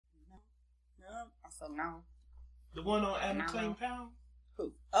So no. The one on Adam Clayton Pound?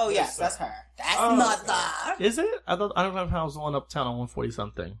 Who? Oh, yes, that's her. That's Mother. Is it? I thought Adam Clayton Pound was the one uptown on 140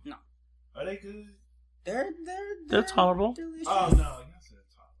 something. No. Are they good? They're tolerable. Delicious. Oh, no.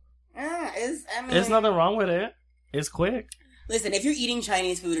 Yeah, there's nothing wrong with it. It's quick. Listen, if you're eating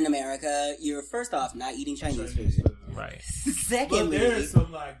Chinese food in America, you're first off not eating Chinese food. Right. Secondly, but there's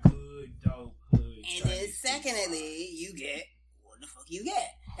some like good, dope, hood. And then secondly, you get what the fuck you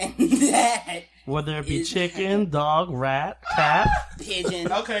get. And that whether it be chicken, dog, rat, cat,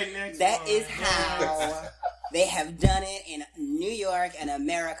 pigeon. Okay, next. That is how they have done it in New York and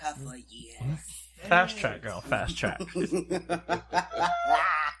America for years. Fast track, girl. Fast track. Damn,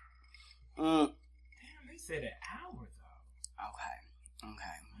 they said an hour though.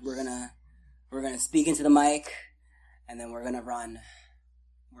 Okay. We're gonna speak into the mic, and then we're gonna run.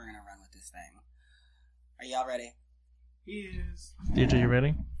 We're gonna run with this thing. Are y'all ready? Yes. DJ, you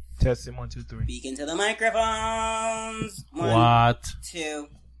ready? Testing 1, 2, 3. Speak into the microphones. 1, what? 2,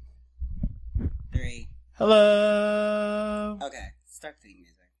 3. Hello. Okay, start the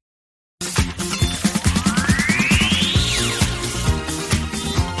music.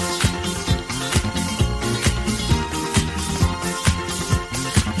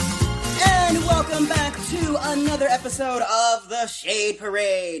 And welcome back to another episode of The Shade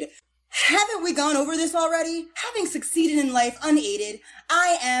Parade. Haven't we gone over this already? Having succeeded in life unaided,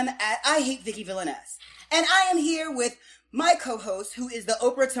 I am at I Hate Vicky Villainess. And I am here with my co-host, who is the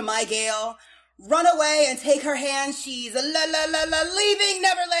Oprah to my Gail. Run away and take her hand. She's leaving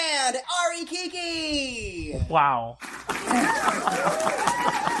Neverland. Ari Kiki. Wow.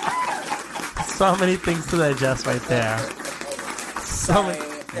 So many things to digest right there.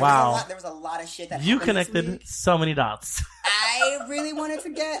 Wow. There was a lot of shit that you happened connected this week. So many dots. I just really wanted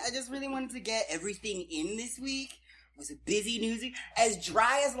to get everything in this week. It was a busy news week. As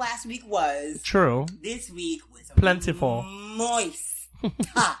dry as last week was. True. This week was plentiful. Moist.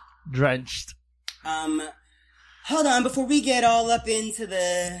 Drenched. Hold on, before we get all up into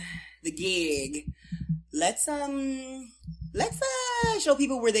the gig, let's show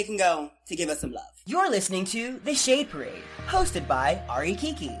people where they can go to give us some love. You're listening to The Shade Parade, hosted by Ari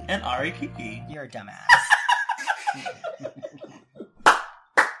Kiki. And Ari Kiki. You're a dumbass.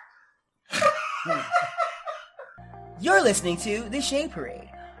 You're listening to The Shade Parade,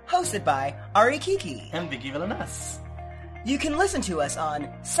 hosted by Ari Kiki. And Vicky Villainess. You can listen to us on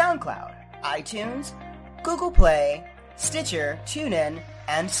SoundCloud, iTunes, Google Play, Stitcher, TuneIn,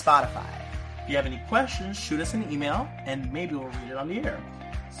 and Spotify. If you have any questions, shoot us an email, and maybe we'll read it on the air.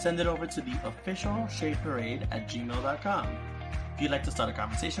 Send it over to the official shadeparade@gmail.com. If you'd like to start a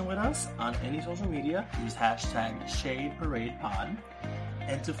conversation with us on any social media, use hashtag ShadeParadePod.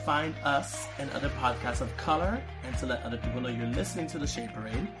 And to find us and other podcasts of color, and to let other people know you're listening to the Shade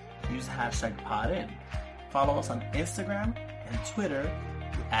Parade, use hashtag PodIn. Follow us on Instagram and Twitter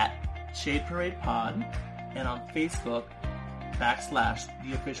at Shade Parade Pod, and on Facebook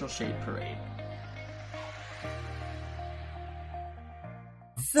 /The Official Shade Parade.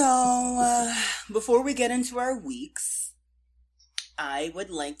 So, before we get into our weeks, I would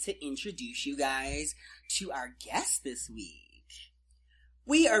like to introduce you guys to our guest this week.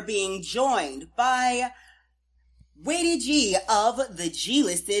 We are being joined by Waddie G of the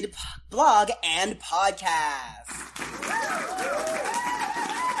G-Listed blog and podcast.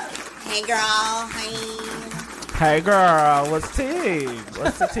 Hey girl, hi. Hey girl, what's tea?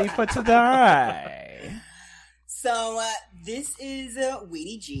 What's the tea for today? So, this is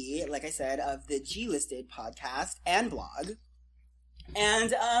Waddie G, like I said, of the G-Listed podcast and blog.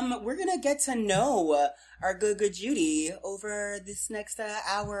 And we're going to get to know our good Judy over this next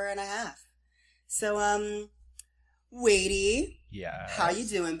hour and a half. So, Waddie. Yeah. How you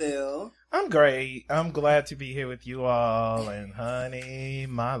doing, boo? I'm great. I'm glad to be here with you all. And honey,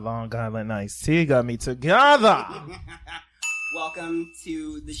 my Long Island iced tea got me together. Welcome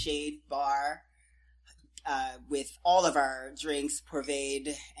to the Shade Bar. With all of our drinks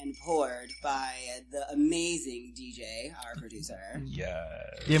purveyed and poured by the amazing DJ, our producer.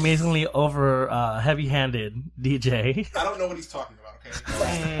 Yes. The amazingly heavy-handed DJ. I don't know what he's talking about, okay?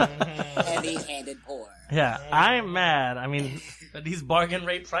 Heavy-handed pour. Yeah, I'm mad. I mean, these bargain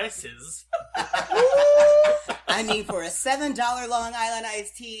rate prices. I mean, for a $7 Long Island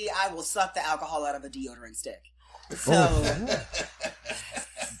iced tea, I will suck the alcohol out of a deodorant stick. So...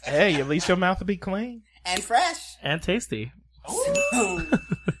 Hey, at least your mouth will be clean. And fresh. And tasty.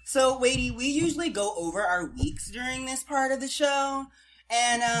 So, Waddie, we usually go over our weeks during this part of the show.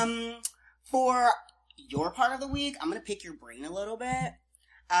 And for your part of the week, I'm going to pick your brain a little bit.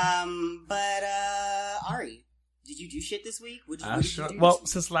 But Ari, Did you do shit this week? What did Sure. you do Well, this week?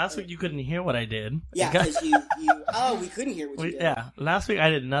 since last week you couldn't hear what I did. Yeah, because we couldn't hear what you did. Yeah, last week I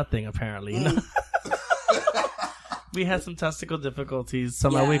did nothing, apparently. We had some testicle difficulties, so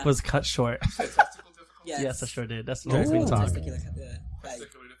my week was cut short. Yes, I sure did. That's the drag queen talk.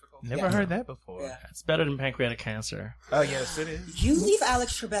 Never heard that before. Yeah. It's better than pancreatic cancer. Oh, yes, it is. You leave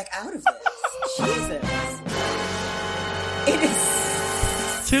Alex Trebek out of this. Jesus. It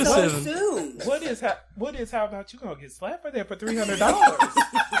is Too so soon. soon. What is how about you gonna get slapped for that for $300?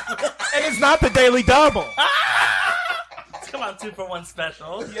 And it's not the Daily Double. Come on, 2 for 1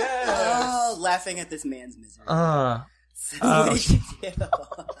 special. Yes. Oh, laughing at this man's misery. Oh, What did you do?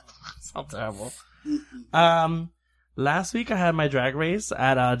 so terrible. Last week I had my drag race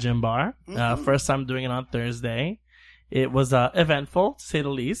at a gym bar. First time doing it on Thursday. It was eventful, to say the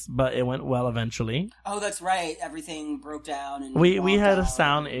least, but it went well eventually. Oh, that's right. Everything broke down. And We had a out.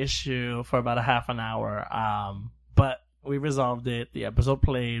 sound issue for about a half an hour, but we resolved it. The episode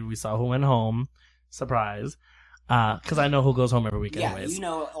played. We saw who went home. Surprise. Because I know who goes home every week anyways. Yeah, you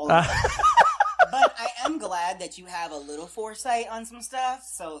know all of that. But I am glad that you have a little foresight on some stuff,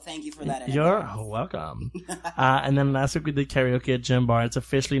 so thank you for that. You're welcome. And then last week we did karaoke at Gym Bar. It's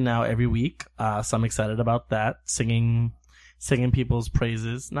officially now every week, so I'm excited about that. Singing people's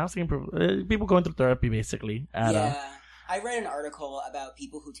praises. Not singing people going through therapy, basically. I read an article about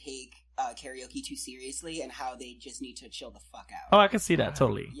people who take karaoke too seriously and how they just need to chill the fuck out. Oh, I can see that,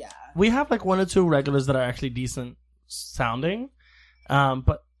 totally. Yeah. We have like 1 or 2 regulars that are actually decent sounding,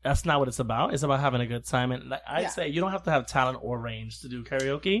 but that's not what it's about. It's about having a good time. And like I say, you don't have to have talent or range to do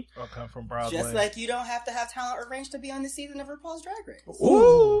karaoke. Or come from Broadway. Just like you don't have to have talent or range to be on this season of RuPaul's Drag Race.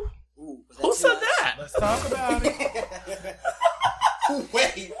 Ooh. Was that Who too said much? that? Let's talk about it.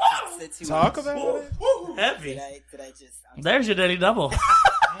 Wait. Talk about it. Heavy. Did I just... There's your daily double.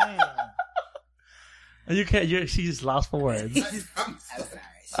 Damn. You can't. She's lost for words. I'm sorry.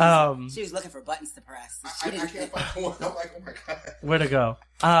 She Um, was looking for buttons to press. I can't find one. I'm like, oh my god. where to go?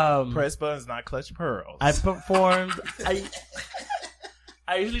 Press buttons, not clutch pearls. I performed.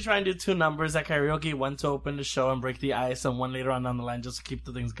 I usually try and do 2 numbers at karaoke, one to open the show and break the ice, and one later on down the line just to keep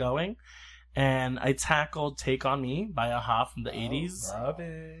the things going. And I tackled "Take on Me" by a-ha from the 80s. Love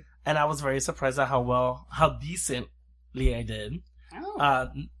it. And I was very surprised at how decently I did. Oh.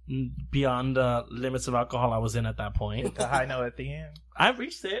 Beyond the limits of alcohol I was in at that point. The high note at the end. I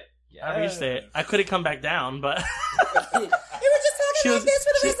reached it. I reached it. I couldn't come back down, but You were just talking like this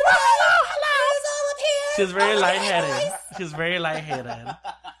for the rest of the night. Hello, it's all up here. she was very Oh, lightheaded. She was very lightheaded.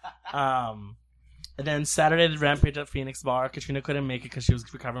 And then Saturday, the Rampage at Phoenix Bar. Katrina couldn't make it because she was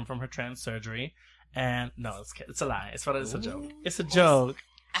recovering from her trans surgery. And no, it's a lie. It's a joke. It's a joke.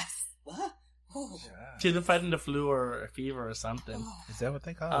 What? Oh. She's been fighting the flu or a fever or something. Is that what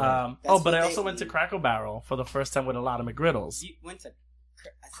they call it? That's But what I they also went to Cracker Barrel for the first time with a lot of McGriddles. You went to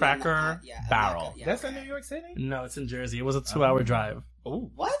Cracker Barrel. That's in New York City? No, it's in Jersey. It was a 2-hour drive.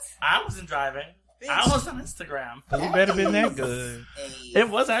 Ooh. What? I wasn't driving. I was on Instagram. You better been that good. It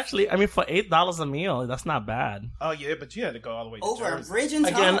was actually, for $8 a meal, that's not bad. Oh, yeah, but you had to go all the way to Over a Jersey. bridge in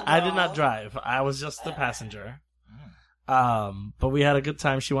Again, town, I did not bro. drive. I was just the passenger. But we had a good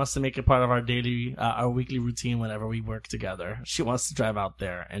time. She wants to make it part of our our weekly routine whenever we work together. She wants to drive out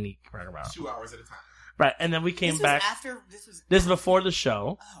there and eat Cracker Barrel. 2 hours at a time. Right, and then we came back. This is before the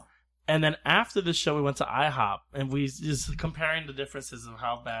show. Oh. And then after the show, we went to IHOP, and we just comparing the differences of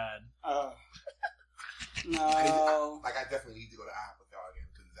how bad. No. I definitely need to go to IHOP with y'all again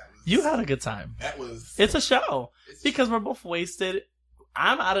because that was. You had a good time. That was. It's a show because we're both wasted.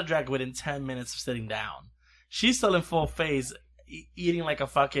 I'm out of drag within 10 minutes of sitting down. She's still in full phase, eating like a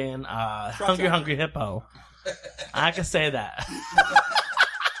fucking hungry hippo. I can say that.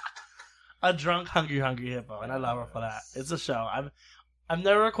 A drunk hungry hippo, and I love her for that. It's a show. I've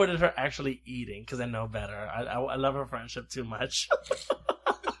never recorded her actually eating because I know better. I love her friendship too much.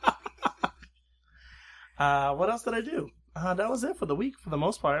 What else did I do? That was it for the week for the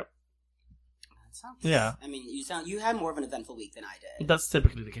most part. Yeah. I mean, you had more of an eventful week than I did. That's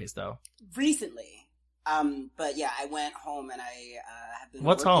typically the case, though. Recently. But yeah, I went home and I have been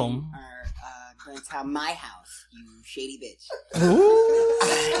What's working, home? Going to my house, you shady bitch. Ooh.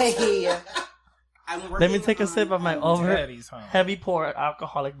 I'm working. Let me take a sip of my Daddy's home. heavy pour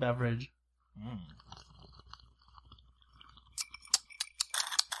alcoholic beverage.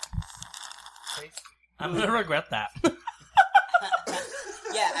 I'm gonna regret that.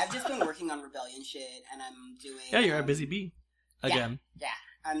 Yeah, I've just been working on rebellion shit, and I'm doing. Yeah, you're a busy bee. Again. Yeah,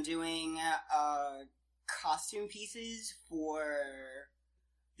 I'm doing costume pieces for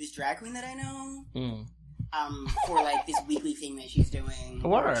this drag queen that I know. for like this weekly thing that she's doing,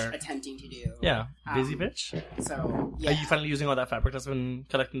 or attempting to do. Yeah, busy bitch. So yeah. Are you finally using all that fabric that's been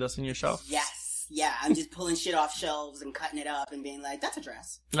collecting dust in your shelf? Yes. Yeah, I'm just pulling shit off shelves and cutting it up and being like, "That's a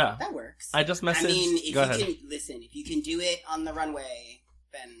dress. Yeah, that works." I just messaged. I mean, if Go you ahead. can listen, if you can do it on the runway,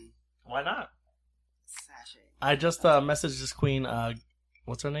 then why not? Sash it. I just messaged this queen.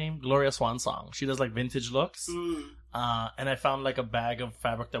 What's her name? Gloria Swansong. She does like vintage looks. And I found like a bag of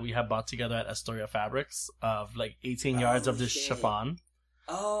fabric that we had bought together at Astoria Fabrics of like 18 yards of this chiffon.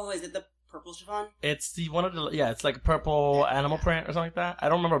 Oh, is it the purple chiffon? It's the one of the it's like a purple animal print or something like that. I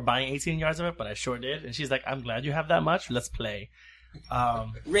don't remember buying 18 yards of it, but I sure did. And she's like, "I'm glad you have that much. Let's play."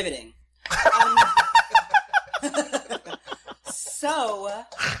 Riveting. So,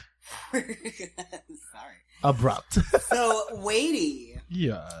 sorry. Abrupt. So, Waddie.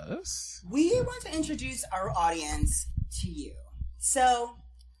 Yes. We want to introduce our audience to you. So,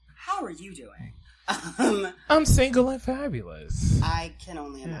 how are you doing? I'm single and fabulous. I can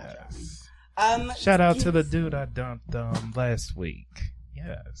only imagine. Yes. Shout out to the dude I dumped last week.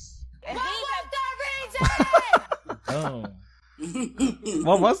 Yes. What was the reason?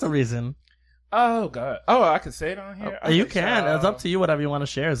 What was the reason? Oh God! Oh, I can say it on here. You can. It's up to you. Whatever you want to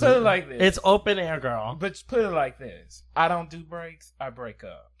share. Put it like this. It's open air, girl. But put it like this: I don't do breaks. I break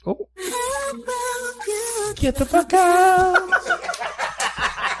up. Oh. Get the fuck out!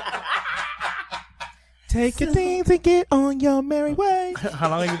 Take your things and get on your merry way. How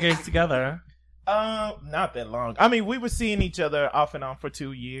long are you guys together? Not that long. I mean, we were seeing each other off and on for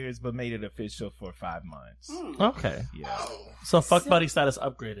 2 years, but made it official for 5 months. Okay. Yeah. So fuck buddy status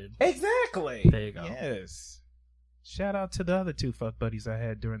upgraded. Exactly. There you go. Yes. Shout out to the other 2 fuck buddies I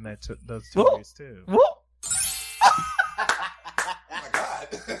had during that those 2 Whoa. years too. Whoa. Oh my God.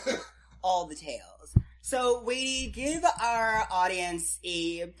 All the tales. So, Waddie, give our audience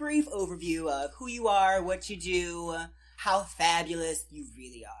a brief overview of who you are, what you do, how fabulous you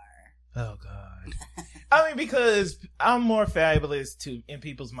really are. Oh God! I mean, because I'm more fabulous in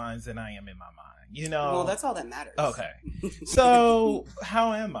people's minds than I am in my mind. You know. Well, that's all that matters. Okay. So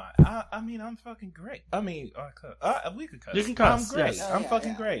how am I? I mean, I'm fucking great. I mean, we could cuss. You can cuss. I'm great. Yes. I'm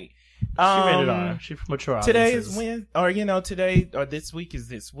fucking great. She rated R. She's mature. Today is today or this week is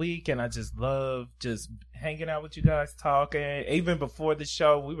this week, and I just love just hanging out with you guys, talking. Even before the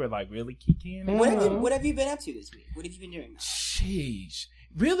show, we were like really kicking. What have you been up to this week? What have you been doing? Sheesh.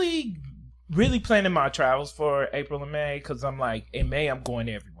 Really planning my travels for April and May, because I'm like, in May I'm going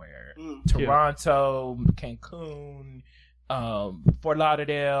everywhere. Toronto, Cancun, Fort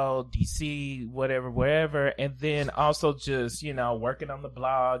Lauderdale, DC, whatever, wherever. And then also just, working on the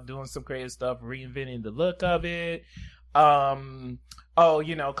blog, doing some creative stuff, reinventing the look of it. A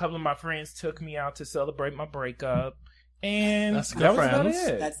couple of my friends took me out to celebrate my breakup. And that's that was friends. about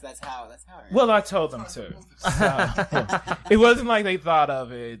it. That's how. Well, I told them to. So, it wasn't like they thought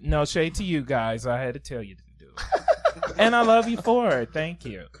of it. No shade to you guys. I had to tell you to do it. And I love you for it. Thank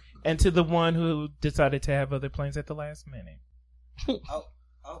you. And to the one who decided to have other plans at the last minute. Oh.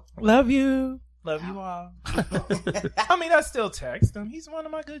 Love you. Love you all. I mean, I still text him. He's one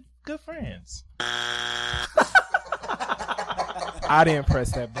of my good friends. I didn't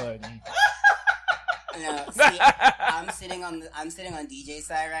press that button. No, see, I'm sitting on DJ's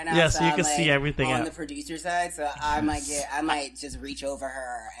side right now. Yeah, so you can see everything on the producer side. So I might just reach over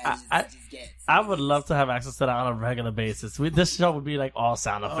her and just get. I would love to have access to that on a regular basis. This show would be like all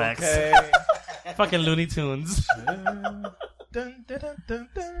sound effects. Okay. Fucking Looney Tunes. Dun, dun, dun, dun,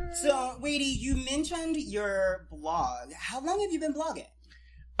 dun. So, Waddie, you mentioned your blog. How long have you been blogging?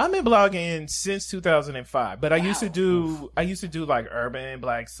 I've been blogging since 2005, but I used to do like urban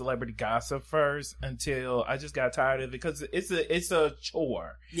black celebrity gossip first until I just got tired of it because it's a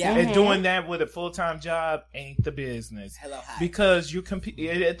chore. Yeah. And doing that with a full-time job ain't the business. Hi. Because you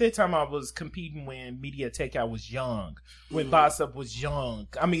at that time I was competing when Media Takeout was young, when Boss Up was young.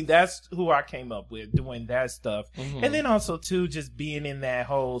 I mean, that's who I came up with doing that stuff. And then also too, just being in that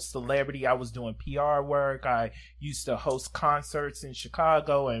whole celebrity, I was doing PR work. I used to host concerts in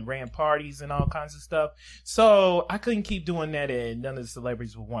Chicago and ran parties and all kinds of stuff. So I couldn't keep doing that and none of the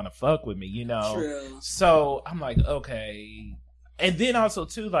celebrities would want to fuck with me, True. So I'm like, okay. And then also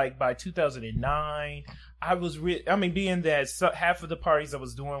too, like by 2009, I was being that half of the parties I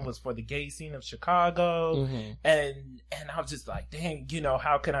was doing was for the gay scene of Chicago. And I was just like, dang,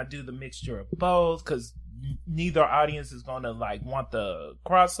 how can I do the mixture of both? Cause neither audience is going to like want the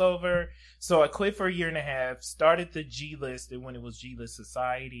crossover. So I quit for a year and a half, started the G List when it was G List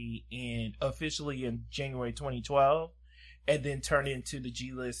Society officially in January 2012. and then turned into the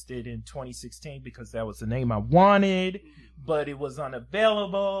G-Listed in 2016 because that was the name I wanted, but it was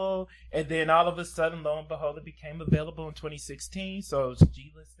unavailable. And then all of a sudden, lo and behold, it became available in 2016. So it was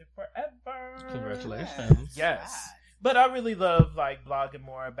G-Listed forever. Congratulations. Yes. But I really love like blogging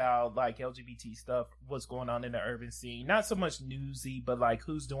more about like LGBT stuff, what's going on in the urban scene. Not so much newsy, but like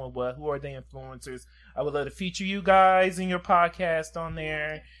who's doing what, who are the influencers. I would love to feature you guys in your podcast on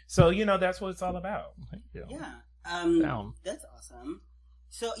there. So, you know, that's what it's all about. Yeah. That's awesome.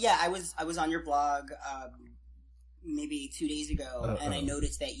 So yeah, I was on your blog maybe 2 days ago, and I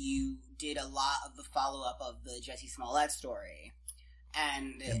noticed that you did a lot of the follow-up of the Jussie Smollett story.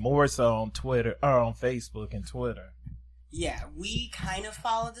 And more so on Twitter, or on Facebook and Twitter. Yeah, we kind of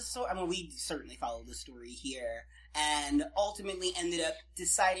followed the story. I mean, we certainly followed the story here, and ultimately ended up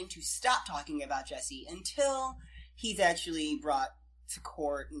deciding to stop talking about Jussie until he's actually brought to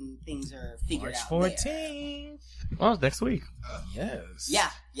court and things are figured out. March 14th. Oh, next week. Yes. Yeah.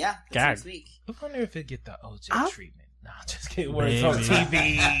 That's next week. I wonder if it get the OJ treatment. No, just kidding. Where it's on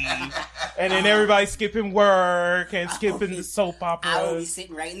TV, and then everybody skipping work and skipping the soap operas. I will be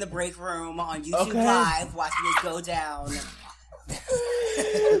sitting right in the break room on YouTube Live watching this go down.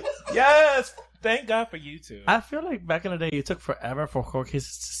 Yes, thank God for YouTube. I feel like back in the day, it took forever for court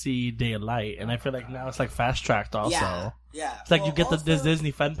cases to see daylight, and I feel like now it's like fast tracked. Also, yeah. It's like you get this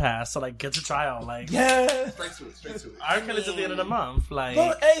Disney Fun Pass, so like get to trial. Like, yeah, Straight to it. our kill is at the end of the month. Like,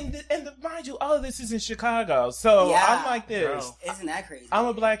 well, and mind you, all of this is in Chicago, so I'm like this. Bro. Isn't that crazy? I'm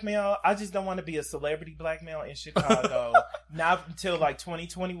a black male. I just don't want to be a celebrity black male in Chicago. Not until like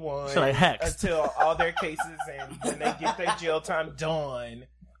 2021. So like Hex. Until all their cases and when they get their jail time done,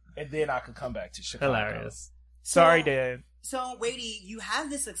 and then I could come back to Chicago. hilarious. Sorry, Dad. So, Waddie, you have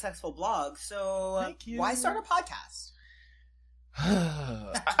this successful blog, so Thank you. why start a podcast?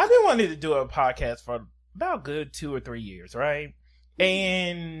 I've been wanting to do a podcast for about good 2 or 3 years, right?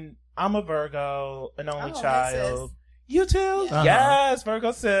 And I'm a Virgo, an only child. You too? Yeah. Yes,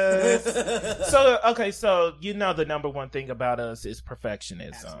 Virgo sis. So you know the number one thing about us is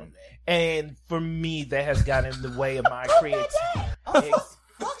perfectionism. Absolutely. And for me, that has gotten in the way of my creativity.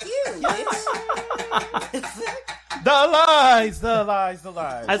 Fuck you, bitch. The lies.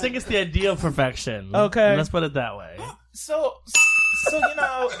 I think it's the idea of perfection. Okay. Let's put it that way. So you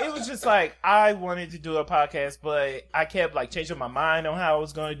know, it was just like I wanted to do a podcast, but I kept like changing my mind on how I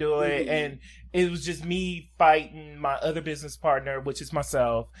was going to do it, and it was just me fighting my other business partner, which is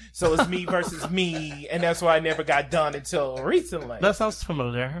myself. So it's me versus me, and that's why I never got done until recently. That sounds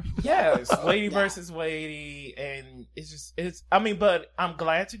familiar. Yes, Waddie versus Waddie, and but I'm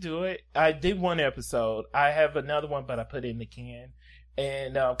glad to do it. I did one episode. I have another one, but I put it in the can.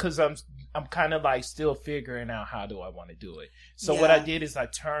 And because I'm kind of like still figuring out how do I want to do it. So what I did is I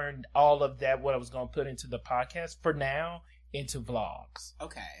turned all of that, what I was going to put into the podcast for now, into vlogs.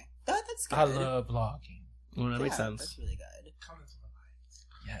 Okay. That's good. I love vlogging. Well, that makes sense. That's really good. Come into the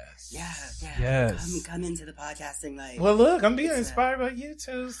light. Yes. Yeah. Yes. Come into the podcasting life. Well, look, I'm being inspired by you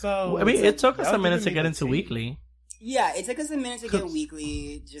too. So I mean, it took us a minute to get into weekly. Yeah, it took us a minute to get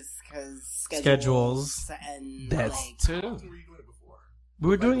weekly just because Schedules. And That's like, too. How often were you doing it before? We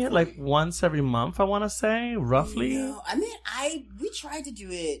were doing it like once every month, I want to say, roughly. No, I mean, we tried to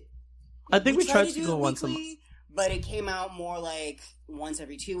do it. I think we tried to do go it once a weekly, month. but it came out more like once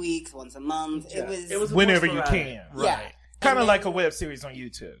every 2 weeks, once a month. Yeah. It was Whenever more you sporadic. can. Yeah. Right. Kind of And like a then- web series on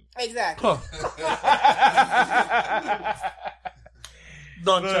YouTube. exactly.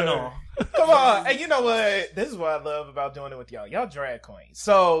 Don't you know? Come on. And you know what? This is what I love about doing it with y'all. Y'all drag queens.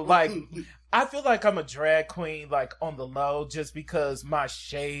 So, like, I feel like I'm a drag queen, like, on the low, just because my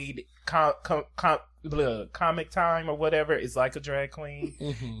shade comic time or whatever is like a drag queen.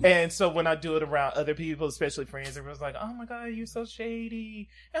 Mm-hmm. And so when I do it around other people, especially friends, everyone's like, oh my God, you're so shady.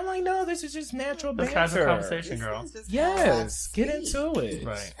 And I'm like, no, this is just natural That's banter. kind of conversation, girl. Yes, get into it.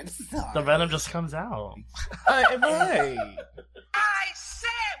 Right. I'm sorry. The venom just comes out. Right. I said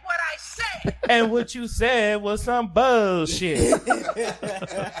what I said. And what you said was some bullshit.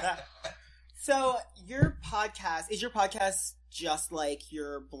 So your podcast just like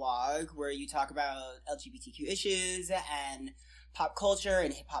your blog where you talk about LGBTQ issues and pop culture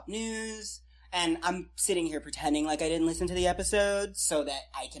and hip hop news? And I'm sitting here pretending like I didn't listen to the episode so that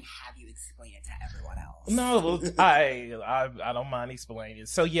I can have you explain it to everyone else. No, I don't mind explaining.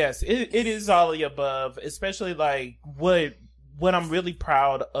 So yes, it is all of the above, especially like what I'm really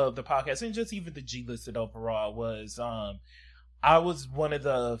proud of the podcast and just even the G-Listed overall was I was one of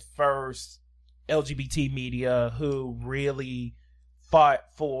the first LGBT media who really fought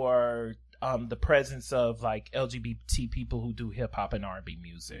for the presence of like LGBT people who do hip hop and R&B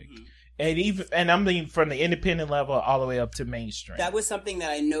music. Mm-hmm. And I mean from the independent level all the way up to mainstream. That was something that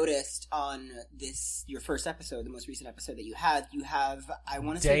I noticed on your first episode, the most recent episode that you had. You have, I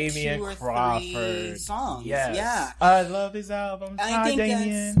want to say, Damian 2 or Crawford 3 songs. Yes. Yeah. I love his album. I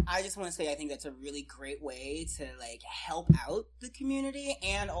just want to say I think that's a really great way to like help out the community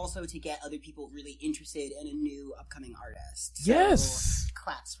and also to get other people really interested in a new upcoming artist. So, yes.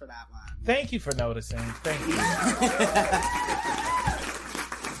 Claps for that one. Thank you for noticing. Thank you.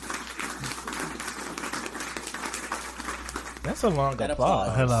 That's a long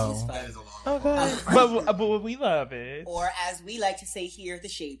applause. Hello. That is a long Okay. but we love it. Or as we like to say here at the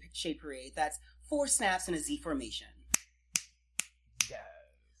Shade Parade, that's 4 snaps in a Z formation. Yes.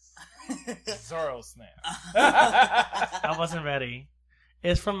 Zorro snap. I wasn't ready.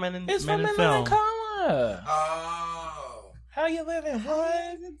 It's from Men in It's Men from in Men Film. in Color. Oh. How you living?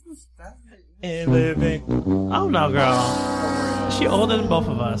 What? And living. Oh no, girl. She older than both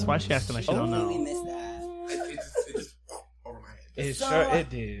of us. Why is she acting like she don't We know? missed that. It just over my head. It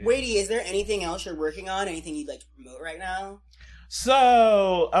did. Waddie, is there anything else you're working on? Anything you'd like to promote right now?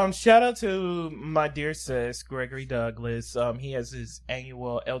 So, shout out to my dear sis, Gregory Douglas. He has his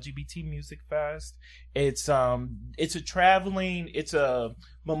annual LGBT Music Fest. It's a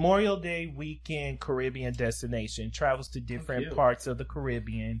Memorial Day weekend Caribbean destination. Travels to different parts of the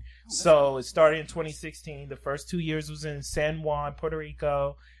Caribbean. So it started in 2016. The first 2 years was in San Juan, Puerto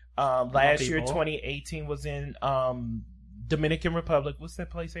Rico. Last year, 2018, was in Dominican Republic. What's that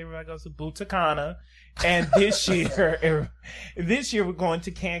place everybody goes to? Punta Cana. And this year we're going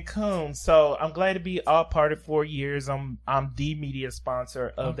to Cancun. So I'm glad to be all part of 4 years. I'm the media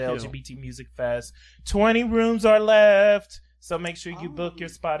sponsor of the LGBT Music Fest. 20 rooms are left. So make sure you book your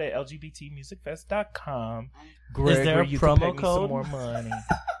spot at lgbtmusicfest.com. Gregory, is there a you promo can pay code? me some more money.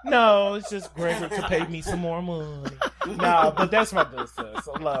 No, it's just Gregory to pay me some more money. No, but that's my good sis.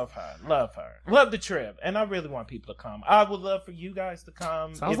 I love her. Love the trip. And I really want people to come. I would love for you guys to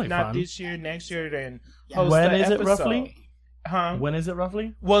come. Sounds if like not fun. this year, next year, then host When the is it episode. roughly? Huh? When is it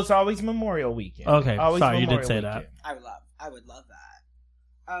roughly? Well, it's always Memorial Weekend. Okay, always sorry, you did Memorial say Weekend. that. I would love that.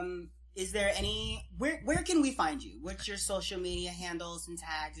 Is there any where can we find you? What's your social media handles and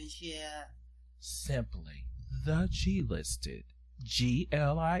tags and shit? Simply the G-Listed,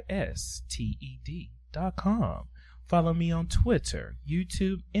 GLISTED.com. Follow me on Twitter,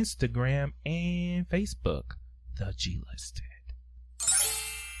 YouTube, Instagram, and Facebook, the G-Listed.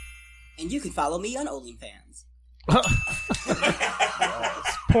 And you can follow me on OnlyFans.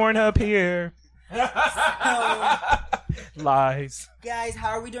 Pornhub here. Lies. Guys, how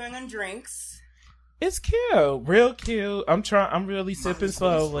are we doing on drinks? It's cute, real cute. I'm really sipping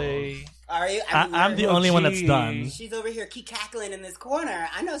slowly. Are you? I'm the only one that's done. She's over here keep cackling in this corner.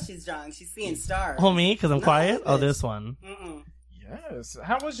 I know she's drunk. She's seeing stars. Oh, me? Because I'm quiet? Oh, this one. Mm-mm. Yes.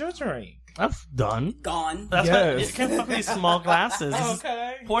 How was your drink? I'm done. Gone. That's Yes. why it came from these small glasses. This is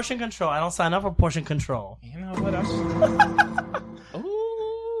Okay. portion control. I don't sign up for portion control. You know what?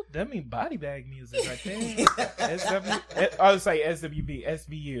 Ooh, that means body bag music right there. I would say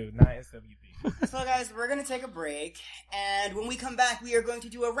SBU, not SWB. So, guys, we're going to take a break. And when we come back, we are going to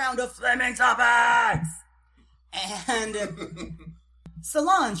do a round of Flaming Topics. And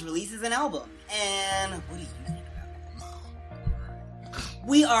Solange releases an album. And what do you think about it?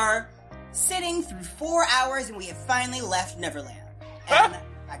 We are sitting through 4 hours and we have finally left Neverland. And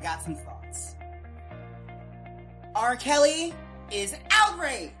I got some thoughts. R. Kelly is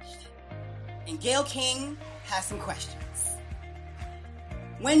outraged. And Gayle King has some questions.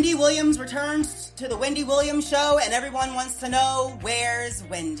 Wendy Williams returns to the Wendy Williams Show, and everyone wants to know, where's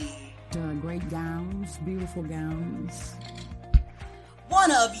Wendy? Great gowns, beautiful gowns.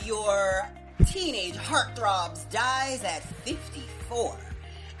 One of your teenage heartthrobs dies at 54.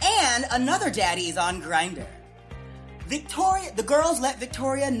 And another daddy is on Grindr. The girls let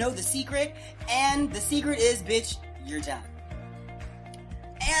Victoria know the secret, and the secret is, bitch, you're done.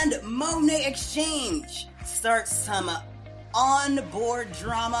 And Monet Exchange starts some on-board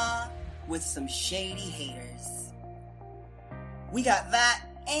drama with some shady haters. We got that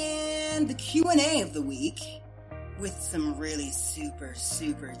and the Q&A of the week with some really super,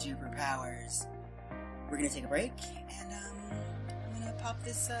 super duper powers. We're going to take a break and I'm going to pop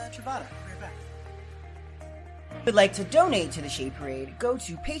this Travada. Be right back. If you would like to donate to the Shade Parade, go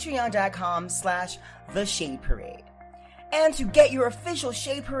to patreon.com/The Shade Parade. And to get your official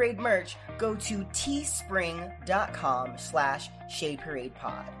Shade Parade merch, go to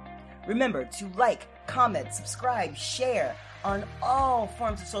teespring.com/ShadeParadePod. Remember to like, comment, subscribe, share on all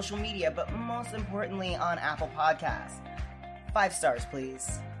forms of social media, but most importantly on Apple Podcasts. 5 stars,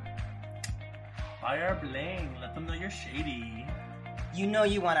 please. Fire bling. Let them know you're shady. You know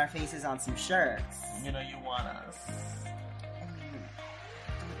you want our faces on some shirts. You know you want us.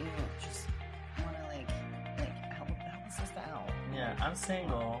 Don't you just want to like help us sister out? Yeah, I'm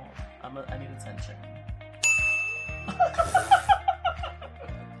single. I need attention.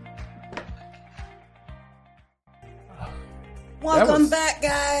 Welcome back,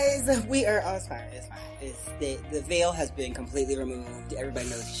 guys. We are. Oh, it's fine. It's fine. The veil has been completely removed. Everybody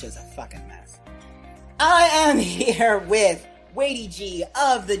knows this show's a fucking mess. I am here with Waddie G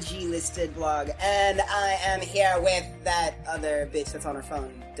of the G Listed blog, and I am here with that other bitch that's on her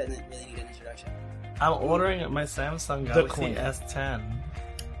phone. Doesn't really need an introduction. I'm ordering my Samsung Galaxy S10.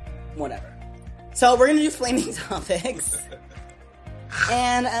 Whatever. So we're gonna do flaming topics,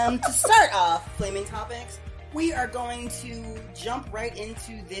 and to start off flaming topics, we are going to jump right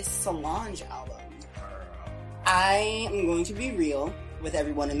into this Solange album. I am going to be real with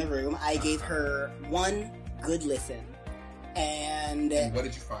everyone in the room. I gave her one good listen. And what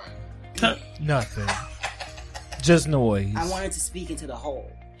did you find? Nothing. Just noise. I wanted to speak into the hole.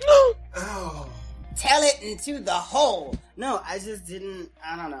 Oh. Tell it into the hole. No, I just didn't.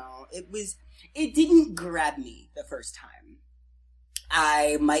 I don't know. It didn't grab me the first time.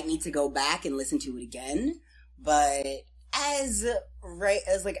 I might need to go back and listen to it again. But as for right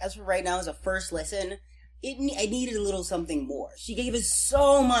now, as a first listen, I needed a little something more. She gave us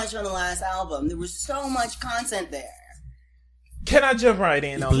so much on the last album. There was so much content there. Can I jump right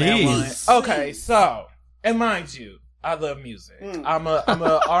in on that one? Okay, so, and mind you, I love music. I'm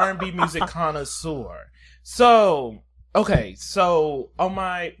a R&B music connoisseur. So, okay, so on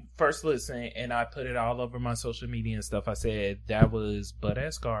my first listen, and I put it all over my social media and stuff, I said that was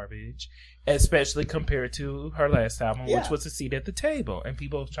butt-ass garbage, especially compared to her last album, which was A Seat at the Table. And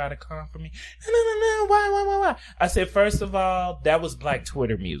people try to come for me. No, why? I said, first of all, that was Black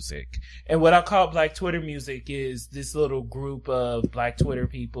Twitter music. And what I call Black Twitter music is this little group of Black Twitter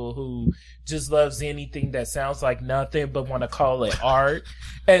people who just loves anything that sounds like nothing but want to call it art.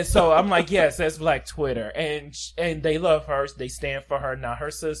 And so I'm like, yes, that's Black Twitter. And they love her. They stand for her. Not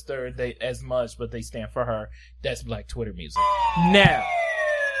her sister as much, but they stand for her. That's Black Twitter music. Now,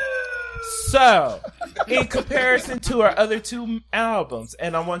 so, in comparison to our other two albums,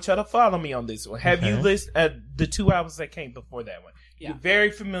 and I want y'all to follow me on this one. Have you listened the two albums that came before that one? Yeah. You're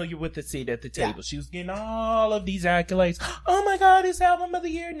very familiar with The Seat at the Table. Yeah. She was getting all of these accolades. Oh my God, it's album of the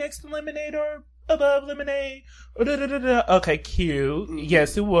year, next to Lemonade or above Lemonade. Okay, cute. Mm-hmm.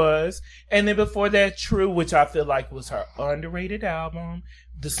 Yes, it was. And then before that, True, which I feel like was her underrated album.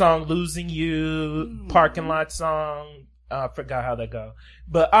 The song Losing You, Parking Lot song. I forgot how that go.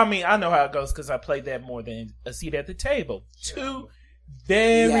 But, I mean, I know how it goes because I played that more than A Seat at the Table. Two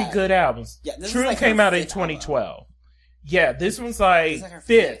very good albums. Yeah, True came out in 2012. Album. Yeah, this one's like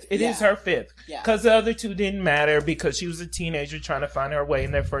fifth. It is her fifth. Because the other two didn't matter because she was a teenager trying to find her way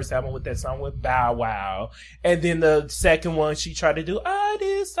in their first album with that song with Bow Wow. And then the second one she tried to do, I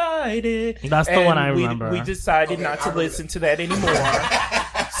Decided. That's the one I remember. We decided not to listen to that anymore.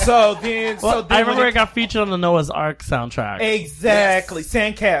 I remember it got featured on the Noah's Ark soundtrack. Exactly.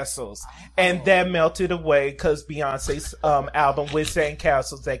 Sandcastles. And that melted away because Beyonce's album with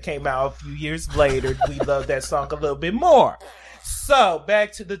Sandcastles that came out a few years later, we love that song a little bit more. So,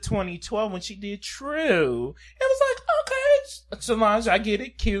 back to the 2012 when she did True, it was like, okay, Solange, I get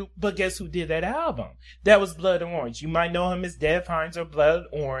it, cute, but guess who did that album? That was Blood Orange. You might know him as Dev Hynes or Blood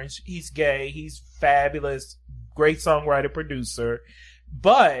Orange. He's gay, he's fabulous, great songwriter, producer,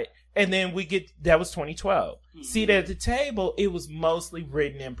 but... And then that was 2012. Mm-hmm. Seat at the Table, it was mostly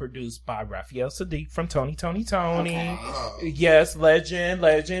written and produced by Raphael Sadiq from Tony. Okay. Yes,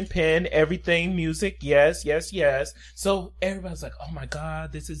 legend, pen, everything, music, yes. So everybody's like, oh my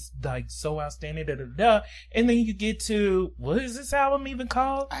God, this is like so outstanding, And then you get to, what is this album even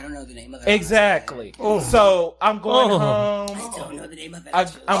called? I don't know the name of it. Exactly. So I'm going home. I don't know the name of it.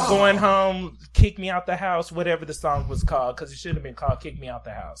 I'm going home, Kick Me Out the House, whatever the song was called, because it should have been called Kick Me Out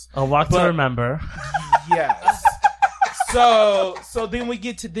the House. A Walk to Remember. Yes. So then we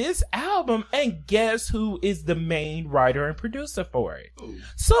get to this album, and guess who is the main writer and producer for it?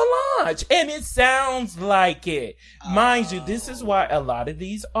 Solange. And it sounds like it. Mind you, this is why a lot of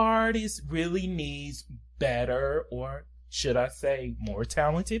these artists really needs better, or should I say more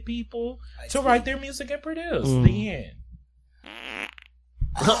talented people to write their music and produce. The end.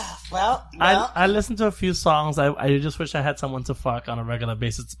 Well, I listened to a few songs. I just wish I had someone to fuck on a regular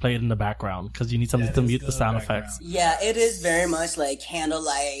basis to play it in the background because you need something to mute the sound effects. Yeah, it is very much like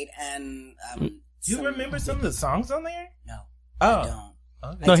Candlelight and. You remember some of the songs on there? No. Oh. I don't.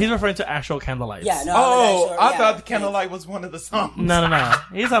 Okay. No, he's referring to actual Candlelight. Yeah, no. I thought the Candlelight was one of the songs. No.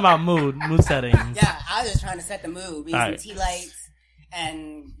 He's talking about mood setting. Yeah, I was just trying to set the mood. We need some tea lights.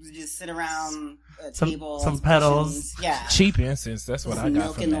 and just sit around a Some- table. some with petals. cushions. Yeah. Cheap incense. That's what I got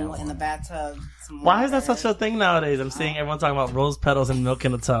Milk from in now the on. bathtub. some Why is that water. such a thing nowadays? I'm seeing everyone talking about rose petals and milk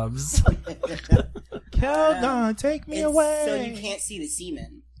in the tubs. Calgon, take me It's away. so you can't see the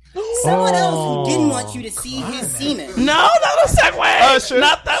semen. Someone else who didn't want you to see his semen. No, not a segue. Usher.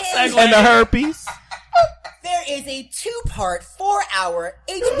 Not that segue. And the herpes. There is a 2-part, 4-hour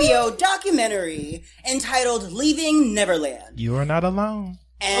HBO documentary entitled Leaving Neverland. You are not alone.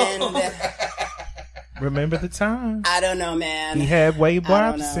 And Remember the time. I don't know, man. He had Wade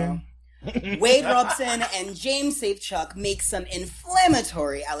I don't know. Robson. Wade Robson and James Safechuck make some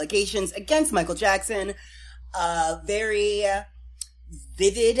inflammatory allegations against Michael Jackson. Very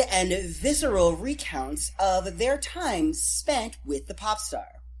vivid and visceral recounts of their time spent with the pop star.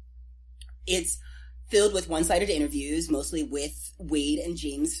 It's filled with one-sided interviews, mostly with Wade and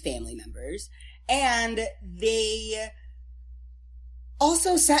James' family members. And they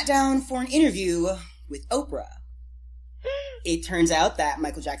also sat down for an interview with Oprah. It turns out that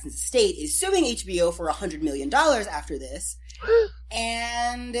Michael Jackson's estate is suing HBO for $100 million after this.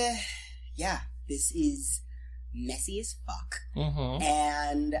 And, yeah, this is messy as fuck. Mm-hmm.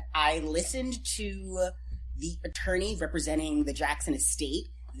 And I listened to the attorney representing the Jackson estate.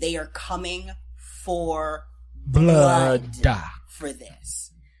 They are coming for blood for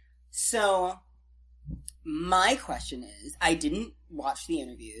this. So, my question is, I didn't watch the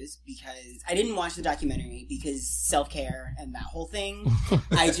interviews because I didn't watch the documentary because self-care and that whole thing.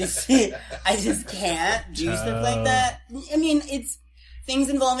 I just can't do stuff like that. I mean, it's things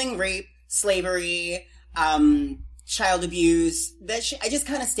involving rape, slavery, child abuse. I just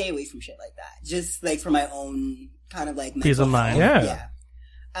kind of stay away from shit like that. Just like for my own kind of like Peace of mind. Yeah.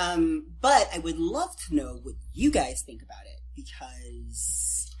 But I would love to know what you guys think about it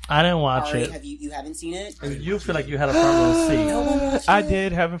because I didn't watch Ari, it. you haven't seen it? And you feel like you had a front row seat. No one watched I it?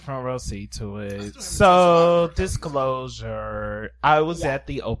 did have a front row seat to it. So, disclosure, I was at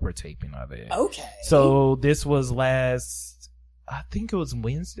the Oprah taping of it. Okay. So, this was I think it was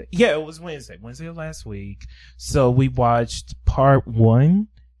Wednesday. Yeah, it was Wednesday of last week. So, we watched part 1,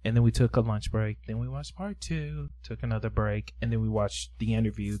 and then we took a lunch break. Then we watched part 2, took another break, and then we watched the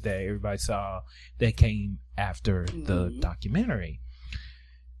interview that everybody saw that came after the documentary.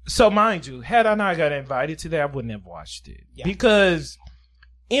 So, mind you, had I not got invited to that, I wouldn't have watched it. Yeah. Because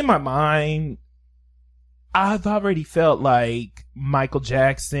in my mind, I've already felt like Michael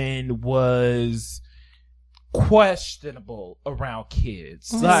Jackson was questionable around kids.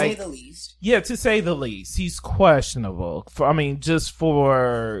 To Like, say the least. yeah, to say the least. He's questionable. Just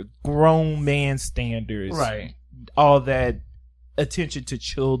for grown man standards. Right. All that attention to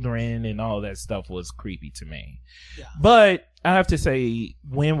children and all that stuff was creepy to me. Yeah. But I have to say,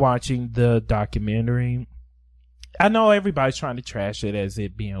 when watching the documentary, I know everybody's trying to trash it as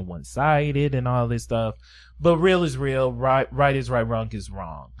it being one-sided and all this stuff, but real is real, right is right, wrong is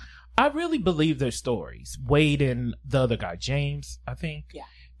wrong. I really believe their stories. Wade and the other guy, James, I think. Yeah.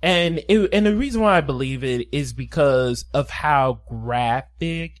 And the reason why I believe it is because of how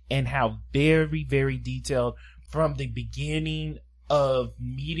graphic and how very, very detailed from the beginning of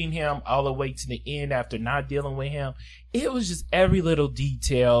meeting him all the way to the end after not dealing with him. It was just every little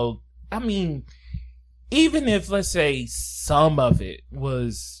detail. I mean, even if, let's say, some of it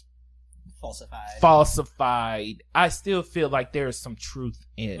was falsified, I still feel like there is some truth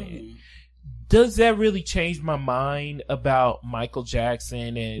in it. Does that really change my mind about Michael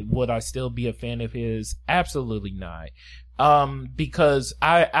Jackson and would I still be a fan of his? Absolutely not. Because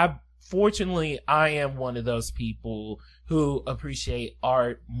I fortunately, I am one of those people who appreciate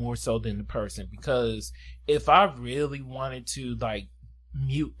art more so than the person. Because if I really wanted to, like,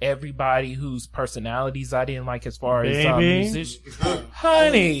 mute everybody whose personalities I didn't like as far as musicians,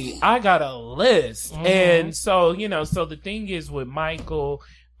 honey, I got a list. And so, so the thing is with Michael,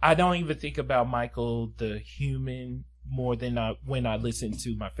 I don't even think about Michael the human more than when I listen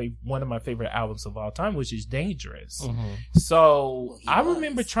to one of my favorite albums of all time, which is Dangerous. So I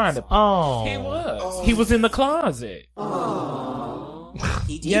remember trying to. He was in the closet.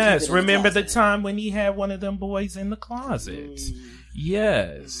 Yes, remember the time when he had one of them boys in the closet?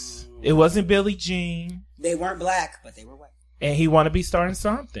 Yes, it wasn't Billie Jean. They weren't black, but they were white. And he want to be starting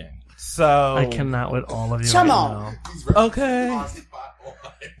something. So I cannot with all of you. Come right on. now. Okay.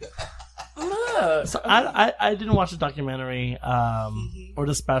 Look. So I didn't watch the documentary or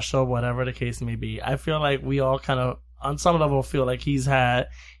the special, whatever the case may be. I feel like we all kind of, on some level, feel like he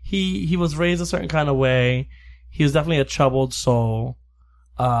was raised a certain kind of way. He was definitely a troubled soul.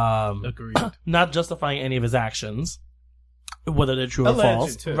 Agreed. Not justifying any of his actions, whether they're true or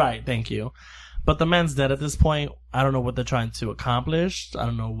false. Too. Right, thank you. But the man's dead at this point. I don't know what they're trying to accomplish. I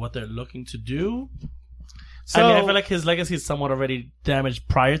don't know what they're looking to do. So, I feel like his legacy is somewhat already damaged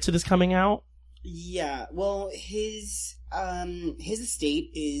prior to this coming out. Yeah, well, his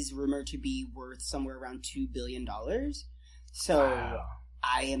estate is rumored to be worth somewhere around $2 billion. So wow.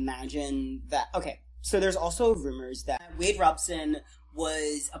 I imagine that... Okay, so there's also rumors that Wade Robson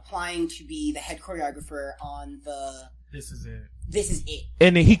was applying to be the head choreographer on the... This Is It. This Is It.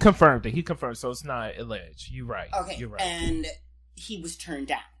 And then he confirmed it. So it's not alleged. You're right. Okay, You're right. And he was turned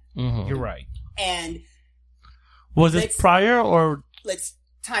down. Mm-hmm. You're right. And... Was this prior or... Let's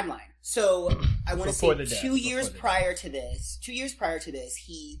timeline. So I want to say 2 years prior to this,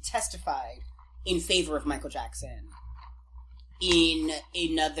 he testified in favor of Michael Jackson in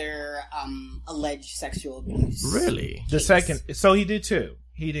another alleged sexual abuse. Really? The second, so he did too.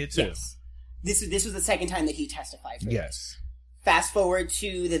 Yes. This was the second time that he testified for yes. this. Fast forward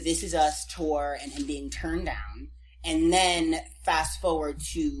to the This Is Us tour and him being turned down, and then fast forward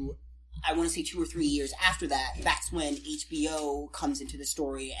to, I want to say 2 or 3 years after that, that's when HBO comes into the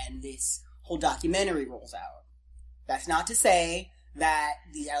story and this whole documentary rolls out. That's not to say that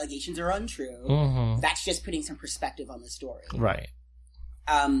these allegations are untrue. Mm-hmm. That's just putting some perspective on the story. Right.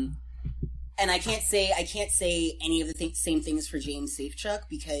 And I can't say any of the same things for James Safechuck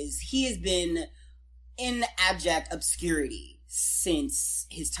because he has been in abject obscurity since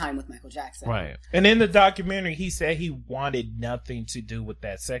his time with Michael Jackson. Right. And in the documentary, he said he wanted nothing to do with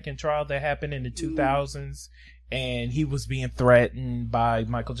that second trial that happened in the 2000s. And he was being threatened by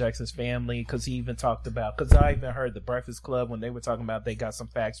Michael Jackson's family because he even talked about, because I even heard the Breakfast Club when they were talking about they got some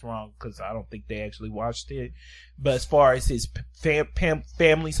facts wrong because I don't think they actually watched it. But as far as his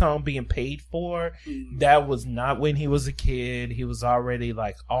family's home being paid for, that was not when he was a kid. He was already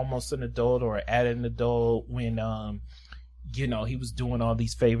like almost an adult or at an adult when, he was doing all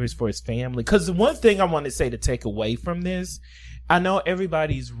these favors for his family. Because the one thing I want to say to take away from this, I know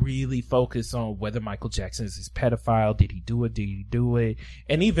everybody's really focused on whether Michael Jackson is a pedophile. Did he do it? Did he do it?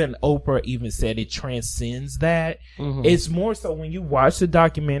 And even Oprah even said it transcends that. Mm-hmm. It's more so when you watch the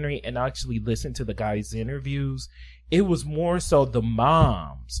documentary and actually listen to the guy's interviews, it was more so the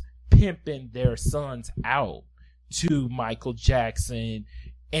moms pimping their sons out to Michael Jackson,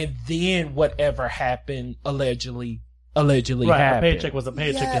 and then whatever happened allegedly happened. A paycheck was a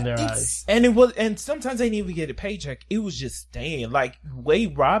paycheck in their eyes. And sometimes they didn't even get a paycheck. It was just staying. Like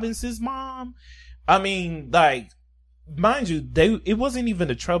Wade Robinson's mom, I mean, like, mind you, it wasn't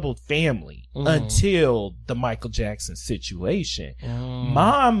even a troubled family until the Michael Jackson situation.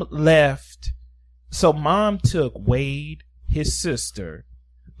 Mom left. So mom took Wade, his sister,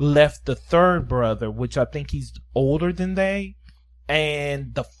 left the third brother, which I think he's older than they,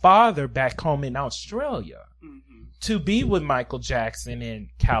 and the father back home in Australia. To be with Michael Jackson in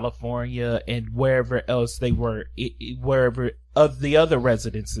California and wherever else they were, wherever of the other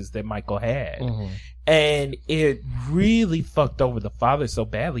residences that Michael had. And it really fucked over the father so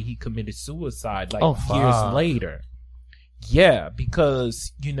badly he committed suicide years later. Yeah,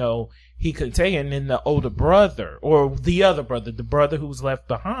 because, he couldn't take it. And then the older brother, or the other brother, the brother who was left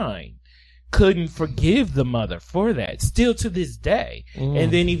behind, couldn't forgive the mother for that, still to this day.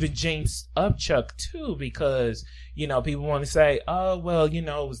 And then even James Upchuck too, because people want to say, oh well,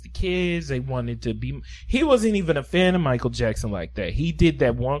 it was the kids, they wanted to be. He wasn't even a fan of Michael Jackson like that. He did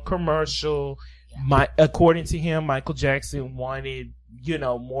that one commercial. According to him, Michael Jackson wanted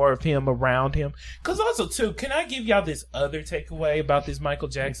more of him around him. Because also too, can I give y'all this other takeaway about this Michael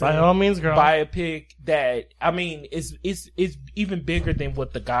Jackson by all means, girl, biopic that it's even bigger than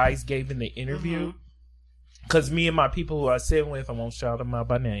what the guys gave in the interview. Because me and my people who I sit with, I won't shout them out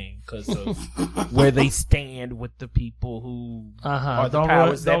by name because of where they stand with the people who are the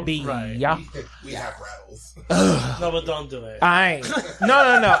powers that be. Right. Yeah. We have rattles. No, but don't do it. I ain't.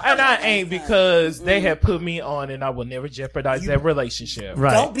 No. And I ain't, because they have put me on and I will never jeopardize that relationship.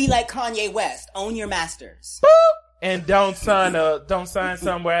 Right. Don't be like Kanye West. Own your masters. Boop. And don't sign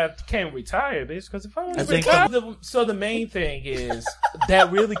somewhere I can't retire, bitch. Because if I want to retire, so the main thing is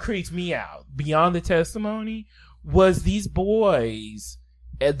that really creeps me out. Beyond the testimony, was these boys,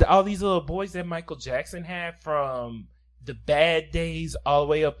 all these little boys that Michael Jackson had from the bad days all the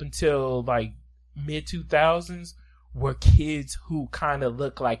way up until like mid 2000s, were kids who kind of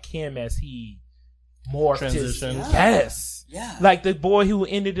look like him as he morphed his. Yes. Yeah. Like the boy who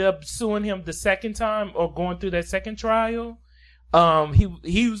ended up suing him the second time or going through that second trial.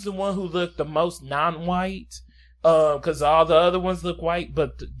 He was the one who looked the most non-white. Cause all the other ones look white,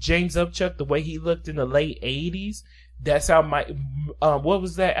 but James Upchuck, the way he looked in the late 80s, that's how what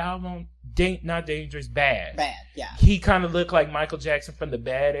was that album? not dangerous, bad. Bad, yeah. He kind of looked like Michael Jackson from the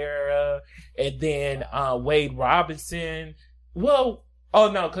Bad era. And then Wade Robinson. Well,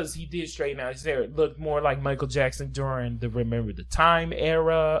 oh no, because he did straighten out his hair. It looked more like Michael Jackson during the Remember the Time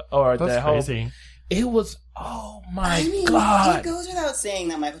era. Or That's the whole. crazy. It was, oh my God. It goes without saying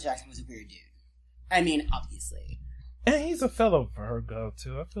that Michael Jackson was a weird dude. I mean, obviously. And he's a fellow Virgo,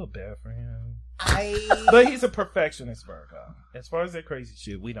 too. I feel bad for him. But But he's a perfectionist Virgo. As far as that crazy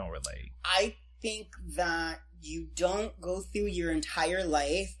shit, we don't relate. I think that you don't go through your entire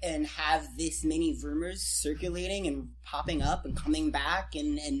life and have this many rumors circulating and popping up and coming back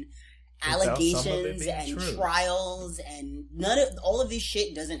and allegations and true. trials and all of this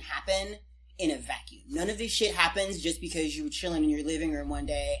shit doesn't happen in a vacuum. None of this shit happens just because you were chilling in your living room one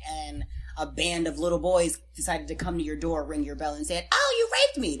day and a band of little boys decided to come to your door, ring your bell, and said, "Oh, you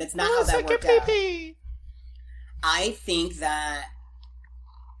raped me." That's not how that worked out.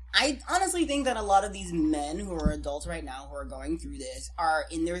 I honestly think that a lot of these men who are adults right now who are going through this are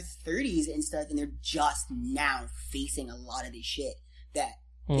in their 30s and stuff, and they're just now facing a lot of this shit that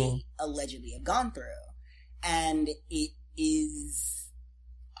they allegedly have gone through. And it is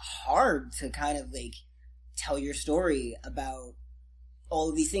hard to kind of like tell your story about all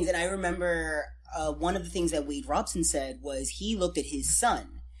of these things. And I remember one of the things that Wade Robson said was he looked at his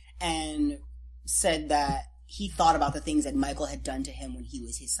son and said that he thought about the things that Michael had done to him when he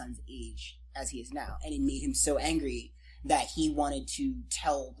was his son's age as he is now. And it made him so angry that he wanted to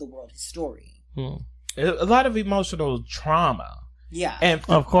tell the world his story. A lot of emotional trauma. Yeah. And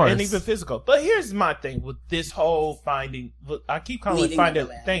of course. And even physical. But here's my thing with this whole finding. I keep calling it Finding.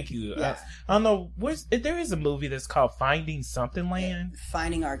 Thank you. Yeah. I don't know. There is a movie that's called Finding Something Land.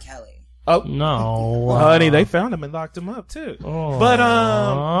 Finding R. Kelly. Oh no, honey, they found him and locked him up too. Oh. But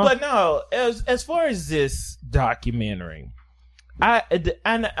no, as far as this documentary, and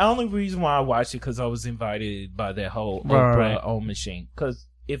the only reason why I watched it because I was invited by that whole Oprah own machine. Because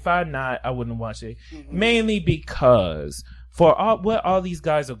if I wouldn't watch it. Mm-hmm. Mainly because for what all these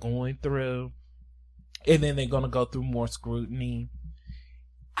guys are going through, and then they're gonna go through more scrutiny.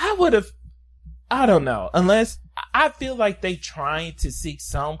 I don't know. Unless I feel like they trying to seek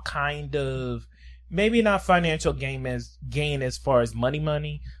some kind of maybe not financial gain as far as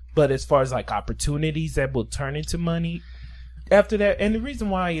money, but as far as like opportunities that will turn into money after that. And the reason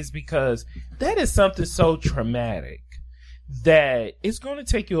why is because that is something so traumatic that it's going to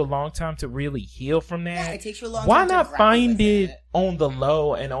take you a long time to really heal from that. Yeah, it takes you a long Why time to not find it on the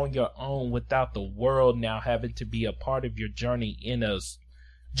low and on your own without the world now having to be a part of your journey in a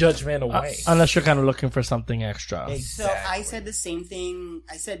judgmental way? Unless you're kind of looking for something extra. Exactly. So I said the same thing.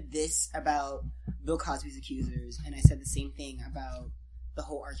 I said this about Bill Cosby's accusers, and I said the same thing about the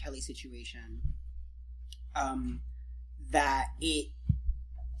whole R. Kelly situation. That it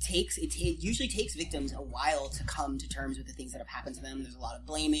usually takes victims a while to come to terms with the things that have happened to them. There's a lot of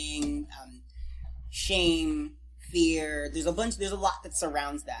blaming, shame, fear. There's a lot that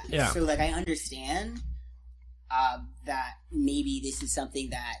surrounds that. Yeah. So like I understand that maybe this is something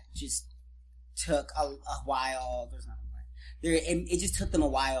that just took a while. There's not a while. It just took them a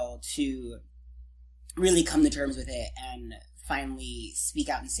while to really come to terms with it and finally speak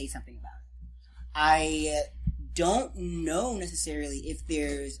out and say something about it. I don't know necessarily if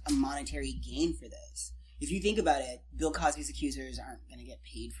there's a monetary gain for this. If you think about it, Bill Cosby's accusers aren't going to get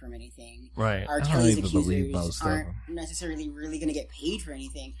paid for anything. Right. R. Kelly's accusers aren't necessarily really going to get paid for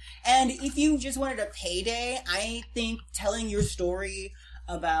anything. And if you just wanted a payday, I think telling your story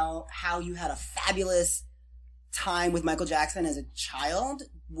about how you had a fabulous time with Michael Jackson as a child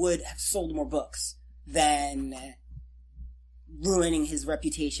would have sold more books than ruining his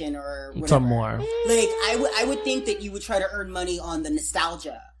reputation or whatever. Some more. Like, I would think that you would try to earn money on the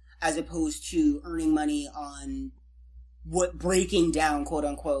nostalgia as opposed to earning money on what breaking down, quote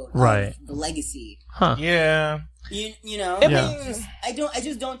unquote, right, the legacy. Huh. Yeah. You know? Yeah. I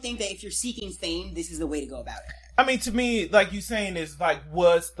just don't think that if you're seeking fame, this is the way to go about it. I mean, to me, like you saying is like,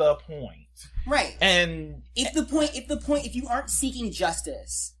 what's the point? Right. And if you aren't seeking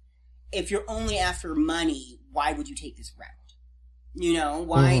justice, if you're only after money, why would you take this route? You know,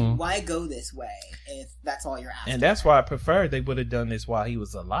 why go this way if that's all you're after? And that's why I prefer they would have done this while he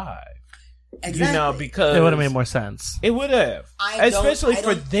was alive. Exactly. You know, because it would have made more sense. It would have. Especially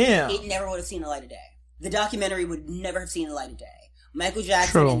for them. It never would have seen the light of day. The documentary would never have seen the light of day. Michael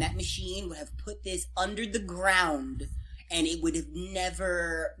Jackson and that machine would have put this under the ground and it would have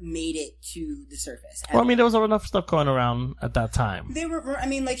never made it to the surface. Well, I mean, there was enough stuff going around at that time.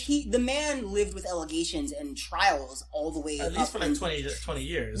 The man lived with allegations and trials all the way at least for like 20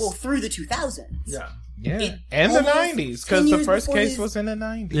 years. Well, through the 2000s. Yeah. Yeah. And the 90s, because the first case was in the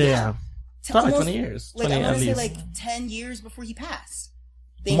 90s. Yeah. It's like 20 years. Like, 20 I at want to say least. like 10 years before he passed.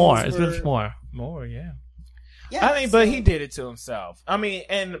 More. It's been more. More, yeah. Yeah, I mean, but he did it to himself. I mean,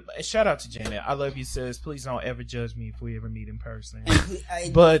 and shout out to Janet. I love you, sis. Please don't ever judge me if we ever meet in person.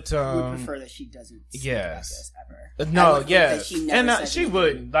 I would prefer that she doesn't speak about this ever. No, yes. She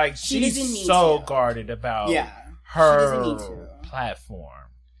wouldn't. Like, she's need so to. guarded about her platform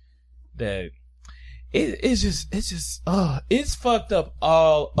that it's fucked up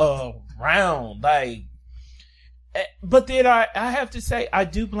all around. Like, but then I have to say, I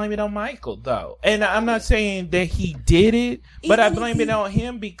do blame it on Michael, though. And I'm not saying that he did it, but I blame it on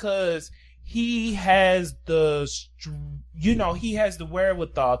him because he has the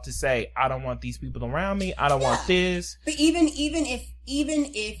wherewithal to say, I don't want these people around me. I don't want this. But even if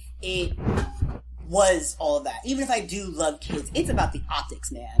it was all of that, even if I do love kids, it's about the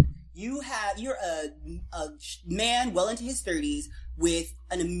optics, man. You're a man well into his 30s with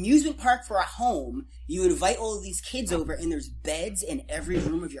an amusement park for a home. You invite all of these kids over, and there's beds in every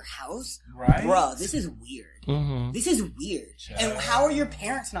room of your house. Right, bruh, this is weird. Mm-hmm. This is weird. And how are your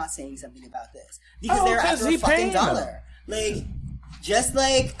parents not saying something about this? Because they're after a fucking dollar. Like, just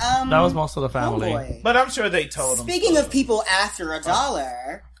like that was most of the family. Homeboy. But I'm sure they told him. Speaking of people after a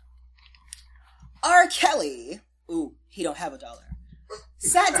dollar, R. Kelly, he don't have a dollar,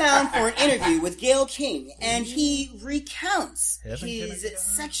 sat down for an interview with Gayle King, and he recounts his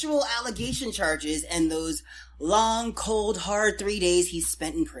sexual allegation charges and those long, cold, hard 3 days he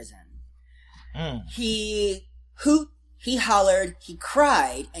spent in prison. He he hollered, he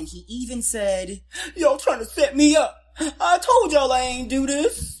cried, and he even said, "Y'all trying to set me up. I told y'all I ain't do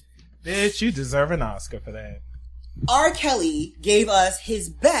this." Bitch, you deserve an Oscar for that. R. Kelly gave us his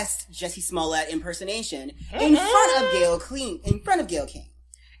best Jussie Smollett impersonation in front of Gayle King.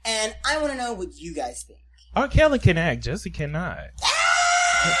 And I want to know what you guys think. R. Kelly can act, Jussie cannot.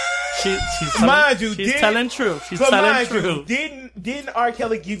 She's telling truth. She's telling truth. Didn't R.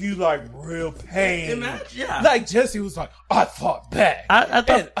 Kelly give you like real pain? Yeah. Like Jussie was like, I fought back. I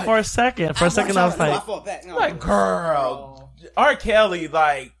thought for a second I was like, I fought back. No, like, girl, R. Kelly,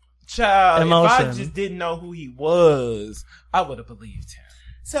 like, child, emotion. If I just didn't know who he was, I would have believed him.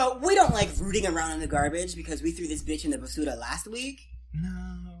 So we don't like rooting around in the garbage because we threw this bitch in the basuda last week.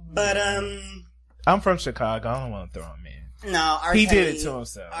 No. But, I'm from Chicago. I don't want to throw him in. No, He did it to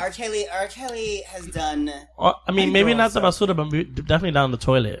himself. R. Kelly has done... I mean, maybe not the basuda, but definitely down the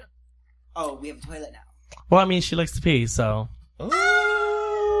toilet. Oh, we have a toilet now. Well, I mean, she likes to pee, so...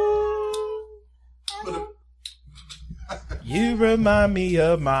 You remind me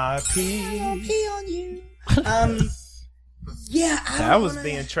of my pee. Pee on you. Yeah, That was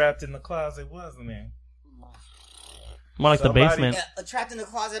being trapped in the closet, wasn't it? More like the basement. Yeah, trapped in the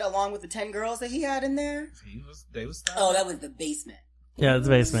closet along with the 10 girls that he had in there. They was. Oh, that was the basement. Yeah, it's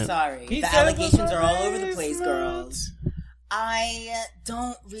the basement. Sorry, the allegations are all over the place, girls. I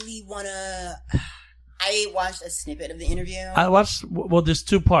don't really want to. I watched a snippet of the interview. I watched. Well, there's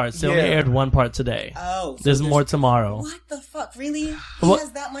 2 parts. They only aired 1 part today. Oh, so there's more tomorrow. What the fuck? Really? He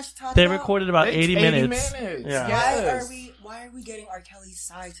has that much to talk They about? recorded about 80 minutes. Yeah. Yes. Why are we getting R. Kelly's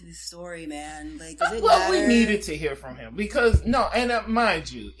side to this story, man? Like, does it well, matter? we needed to hear from him because mind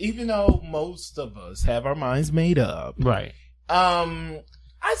you, even though most of us have our minds made up, right? I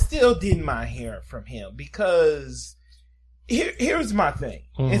still didn't mind hearing from him because here's my thing,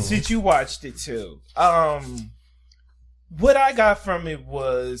 and since you watched it too, what I got from it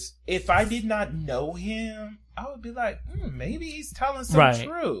was if I did not know him, I would be like, maybe he's telling some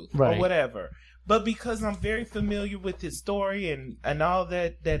truth or whatever. But because I'm very familiar with his story and all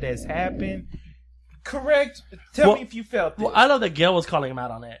that has happened, correct? Tell me if you felt this. Well, I love that Gail was calling him out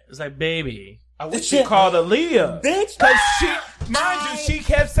on it. It's like, baby. I wish she called Aaliyah. Bitch. Because she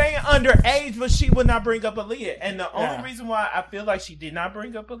kept saying underage, but she would not bring up Aaliyah. And the only reason why I feel like she did not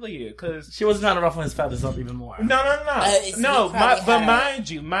bring up Aaliyah, because... She was trying to ruffle his feathers up even more. No. But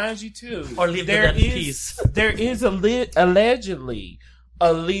mind you too. Or leave them at peace. There is allegedly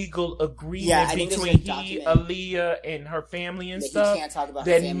a legal agreement between Aaliyah, and her family and stuff can't talk about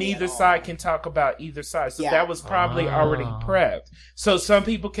that neither side can talk about either side. So that was probably already prepped. So some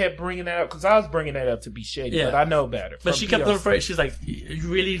people kept bringing that up because I was bringing that up to be shady, but I know better. But she kept afraid. She's like, "You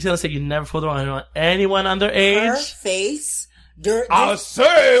really gonna say you never fooled around anyone underage?" Her face. I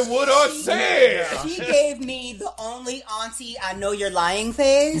said what I said. She gave me the only auntie I know you're lying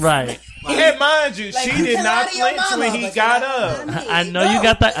face. Right. And mind you, she did not flinch when he got up. I know you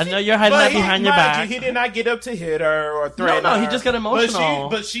got that. I know you're hiding that behind your back. He did not get up to hit her or threaten her. No, he just got emotional.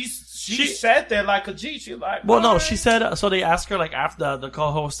 But she she said that like a G. She like, well, no, she said, so they asked her, like, after the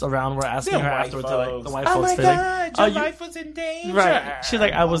co-hosts around were asking her afterwards, like, the white oh folks. my God, your life was in danger. Right. She's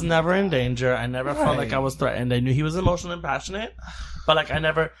like, I was never in danger. I never felt like I was threatened. I knew he was emotional and passionate, but like, I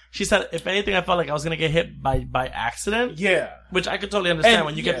never, she said, if anything, I felt like I was going to get hit by accident. Yeah. Which I could totally understand.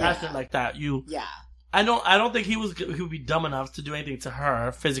 When you get passionate like that, I don't think he would be dumb enough to do anything to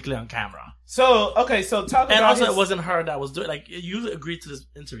her physically on camera. So, okay, so talk about and also it wasn't her that was doing, like, you agreed to this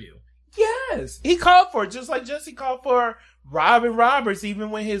interview. Yes. He called for it, just like Jesse called for Robin Roberts, even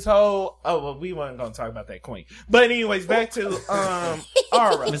when his whole, we weren't going to talk about that queen. But anyways, back to,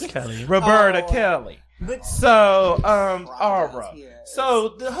 Aura. Miss Kelly. Roberta Kelly. So, Aura. So,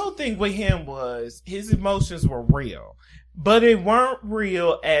 the whole thing with him was, his emotions were real. But it weren't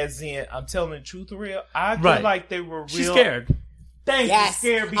real as in, I'm telling the truth real. I feel like they were real. She's scared. Thank you,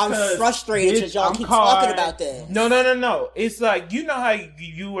 scared because I'm frustrated because y'all keep talking about this. No. It's like, you know how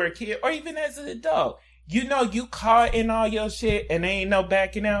you were a kid, or even as an adult. You know you caught in all your shit and there ain't no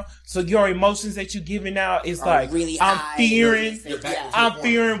backing out. So your emotions that you giving out is like, really I'm fearing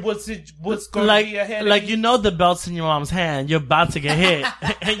what's going to be ahead of like, you. you know the belt's in your mom's hand. You're about to get hit.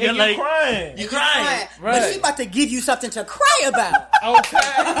 and you're like, crying. You're crying. Right. But she about to give you something to cry about. Okay.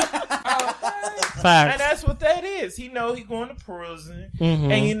 Facts. And that's what that is. He know he going to prison.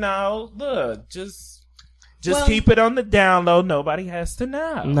 Mm-hmm. And you know, look, just keep it on the down low. Nobody has to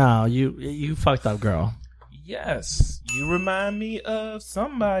know. No, you fucked up, girl. Yes. You remind me of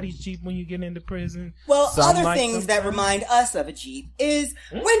somebody's Jeep when you get into prison. Well, other things that remind us of a Jeep is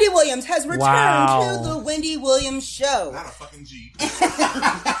Wendy Williams has returned to the Wendy Williams Show. Not a fucking Jeep.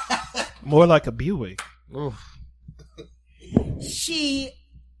 More like a Buick. Oof. She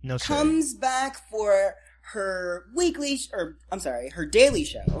comes back for her her daily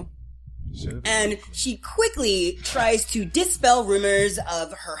show. And she quickly tries to dispel rumors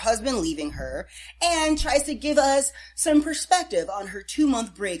of her husband leaving her and tries to give us some perspective on her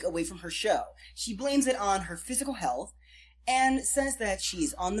 2-month break away from her show. She blames it on her physical health and says that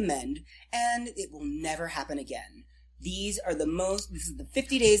she's on the mend and it will never happen again. This is the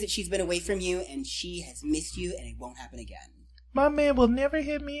 50 days that she's been away from you and she has missed you and it won't happen again. My man will never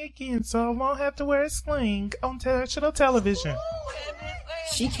hit me again, so I won't have to wear a sling on national television.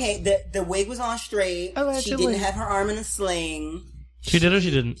 She can't. The wig was on straight. She didn't have her arm in a sling. She did or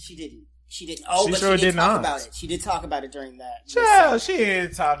she didn't? She didn't. Oh, she but sure she did talk not. about it. She did talk about it during that. Yeah, she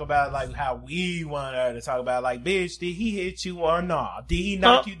didn't talk about like how we want her to talk about. Like, bitch, did he hit you or nah? Did he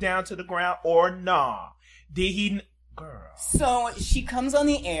knock you down to the ground or nah? Did he, girl? So she comes on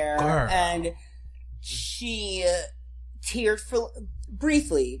the air and she tearfully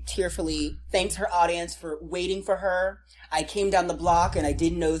thanks her audience for waiting for her. I came down the block and I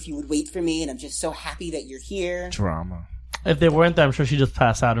didn't know if you would wait for me and I'm just so happy that you're here. Drama. If they weren't there, I'm sure she'd just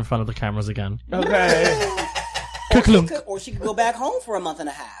pass out in front of the cameras again. Okay. Or she could go back home for a month and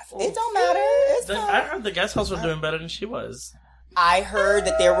a half. It don't matter. It's fine. I heard the guest hosts were doing better than she was. I heard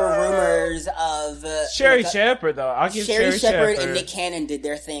that there were rumors of Sherry Shepherd, though. I'll give Sherry Shepherd and Nick Cannon did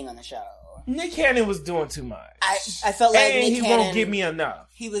their thing on the show. Nick Cannon was doing too much. I felt like and Nick he Cannon won't give me enough.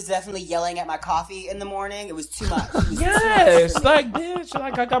 He was definitely yelling at my coffee in the morning. It was too much. Yes, like bitch,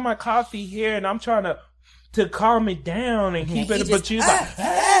 like I got my coffee here and I'm trying to calm it down and keep it, but you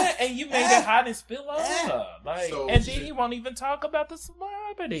and you made it hot and spill over. Like, and then he won't even talk about the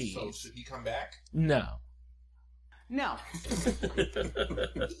celebrities. So should he come back? No.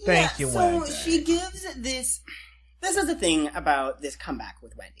 Thank you, so Wendy. She gives this is the thing about this comeback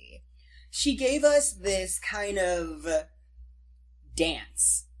with Wendy. She gave us this kind of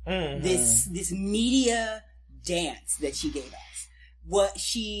dance. Mm-hmm. This media dance that she gave us. What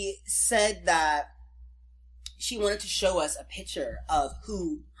she said that she wanted to show us a picture of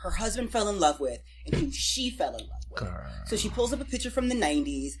who her husband fell in love with and who she fell in love with. Girl. So she pulls up a picture from the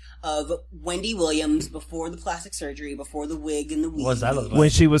 90s of Wendy Williams before the plastic surgery, before the wig and the weave. What does that look like? When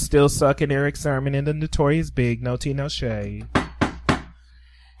she was still sucking Eric Sermon in the Notorious Big, no tea, no shade.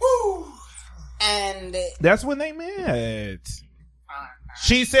 Woo! And that's when they met.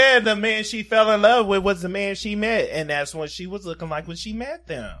 She said the man she fell in love with was the man she met, and that's what she was looking like when she met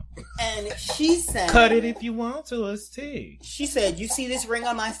them. And she said, "Cut it if you want to, it's tea." She said, "You see this ring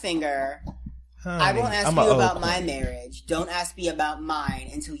on my finger? Honey, I won't ask you about my marriage. Don't ask me about mine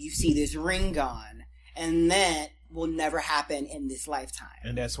until you see this ring gone, and that will never happen in this lifetime."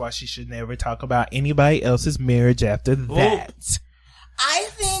 And that's why she should never talk about anybody else's marriage after that. Ooh. I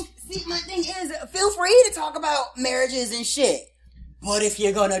think. See, my thing is, feel free to talk about marriages and shit. But if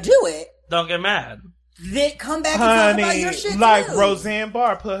you're gonna do it, don't get mad. Then come back and talk about your shit like too. Roseanne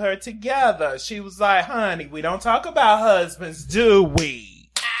Barr put her together. She was like, "Honey, we don't talk about husbands, do we?"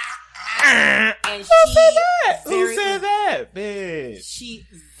 And Who said that? Who very- said that, bitch? She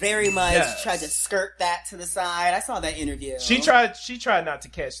very much tried to skirt that to the side. I saw that interview. She tried not to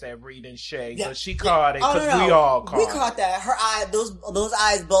catch that reading shade, Yeah. but she caught it Oh, because no. we all caught We it. caught that. Her eye, those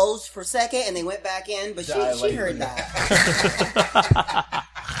eyes bulged for a second, and they went back in. But she heard that.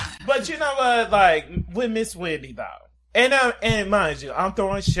 But you know what? Like with Miss Wendy though, and mind you, I'm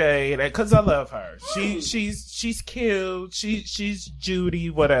throwing shade because I love her. She's cute. She's Judy,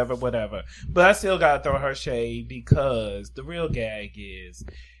 whatever. But I still gotta throw her shade because the real gag is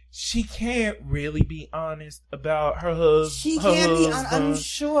she can't really be honest about her husband. She can't be. I'm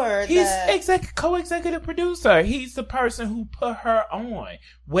sure He's that co-executive producer. He's the person who put her on.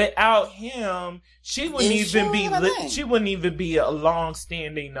 Without him, she wouldn't even be a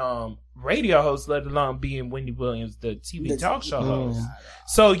long-standing radio host, let alone being Wendy Williams, the TV talk show host.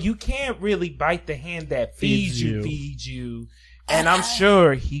 So you can't really bite the hand that feeds you. And I'm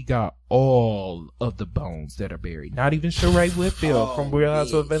sure he got all of the bones that are buried. Not even Sheree Whitfield from Real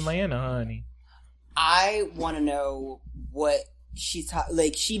Housewives of Atlanta, honey. I want to know what she's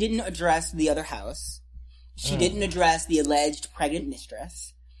like. She didn't address the other house. She didn't address the alleged pregnant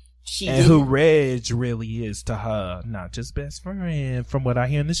mistress. Who Reg really is to her, not just best friend, from what I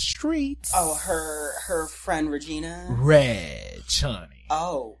hear in the streets. Oh, her friend Regina? Reg, honey.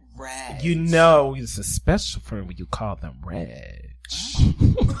 Oh, Reg. You know he's a special friend when you call them Reg.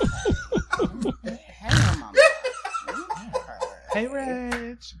 Hey,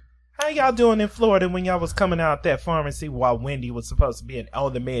 Reg. How y'all doing in Florida when y'all was coming out that pharmacy while Wendy was supposed to be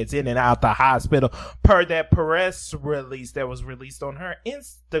on the meds in and out the hospital per that press release that was released on her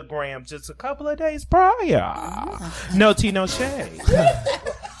Instagram just a couple of days prior? No tea, no shade. What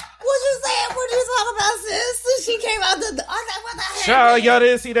you saying? What you talking about, sis? She came out the... what the hell? Sure, y'all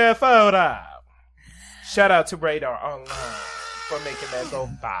didn't see that photo. Shout out to Radar Online for making that go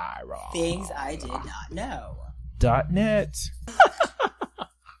viral. Things I did not know. .net.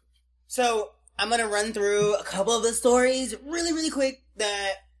 So, I'm going to run through a couple of the stories really, really quick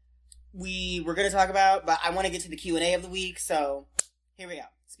that we were going to talk about, but I want to get to the Q&A of the week, so here we go.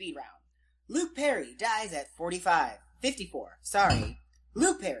 Speed round. Luke Perry dies at 54. Sorry.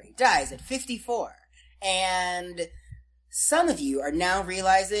 Luke Perry dies at 54. And some of you are now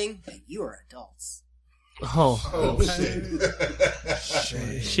realizing that you are adults. Oh shit.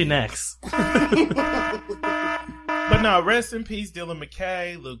 She next. But no, rest in peace, Dylan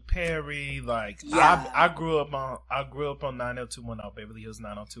McKay, Luke Perry. Like, Yeah. I grew up on 90210, Beverly Hills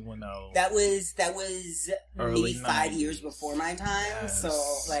 90210. That was Early maybe 5 90s. years before my time, Yes. so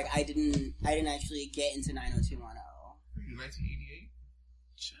like I didn't actually get into 90210. 1988.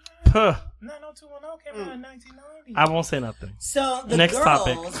 Puh. 90210 came out in 1990. I won't say nothing. So the Next girls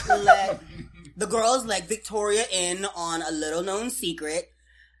topic. let Victoria in on a little known secret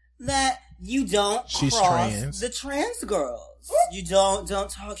that you don't She's cross trans. the trans girls. You don't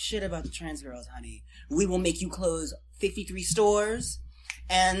talk shit about the trans girls, honey. We will make you close 53 stores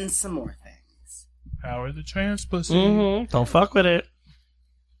and some more things. How are the trans pussy? Mm-hmm. Don't fuck with it.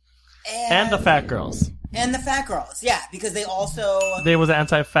 And the fat girls. And the fat girls, yeah, because they also... They was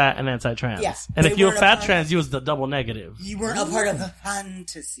anti-fat and anti-trans. Yeah, And they if you were weren't a fat part trans, you was the double negative. You weren't a part of the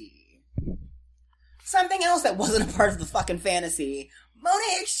fantasy. Something else that wasn't a part of the fucking fantasy.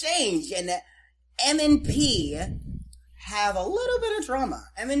 Monet Exchange and MNP have a little bit of drama.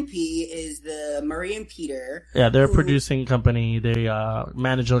 MNP is the Murray and Peter. Yeah, they're a who- producing company. They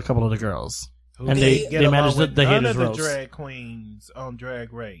manage a couple of the girls. Who And didn't they get manage along with the none haters of the roast. drag queens on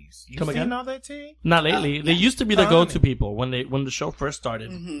Drag Race. You Come seen again? all that, T? Not lately. They yeah. used to be the Honey. go-to people when the show first started.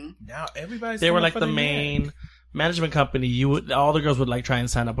 Mm-hmm. Now everybody's They were coming like for the their main neck. management company. All the girls would like try and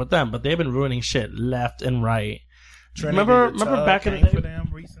sign up with them, but they've been ruining shit left and right. Trinity Remember the Tug back in the came day- for them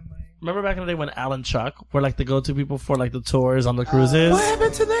recently? Remember back in the day when Al and Chuck were like the go-to people for like the tours on the cruises? What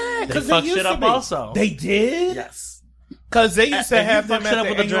happened to that? They 'Cause fucked used shit to up be. also. They did? Yes. Because they used to If you have fuck them shit at up the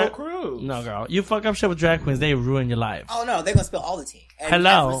with a annual drag- cruise. No, girl. You fuck up shit with drag queens, they ruin your life. Oh no, they're gonna spill all the tea. And have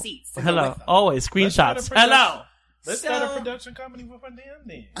Hello. receipts to go Hello. with them. Always. Let's start a Screenshots. production. Hello. Let's start a So- production company for them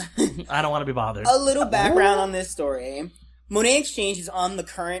then. I don't want to be bothered. A little background on this story. Monet Exchange is on the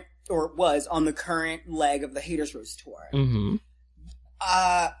current, or was on the current leg of the Haters Roast tour. Mm-hmm.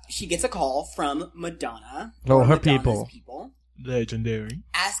 She gets a call from Madonna. Oh, or her Madonna's people. Legendary.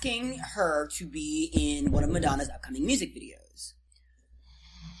 asking her to be in one of Madonna's upcoming music videos.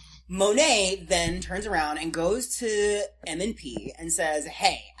 Monet then turns around and goes to M&P and says,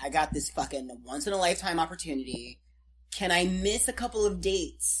 hey, I got this fucking once-in-a-lifetime opportunity. Can I miss a couple of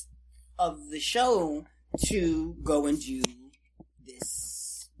dates of the show to go and do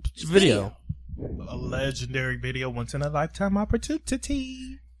this Video. A legendary video, once in a lifetime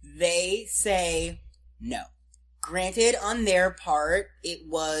opportunity. they say no. Granted, on their part, it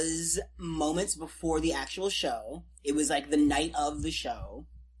was moments before the actual show. It was like the night of the show.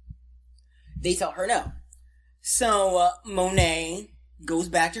 They tell her no. So, Monet goes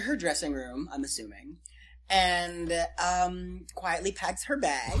back to her dressing room, I'm assuming, and quietly packs her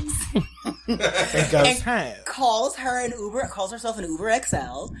bags. And goes home. Calls herself an Uber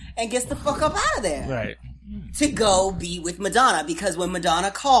XL, and gets the fuck up out of there. Right. To go be with Madonna, because when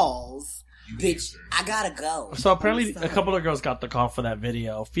Madonna calls... Bitch, I gotta go. So apparently a couple of girls got the call for that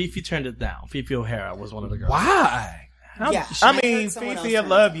video. Fifi turned it down. Fifi O'Hara was one of the girls. Why? Yeah, I mean, Fifi, I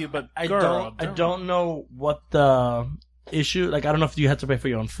love you, but I girl, don't know what the issue, like, I don't know if you had to pay for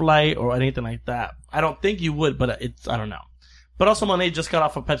your own flight or anything like that. I don't think you would, but I don't know. But also Monet just got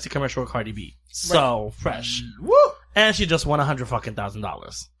off a Pepsi commercial with Cardi B. So, fresh. Woo! And she just won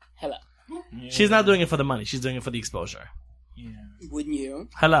 $100,000. Hello. Yeah. She's not doing it for the money. She's doing it for the exposure. Yeah. Wouldn't you?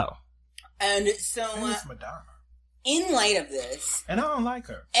 Hello. And so, Who's Madonna? in light of this, And I don't like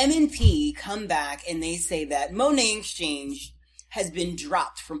her. M&P come back and they say that Monet Exchange has been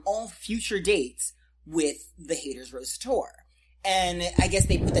dropped from all future dates with the Haters Roast Tour. And I guess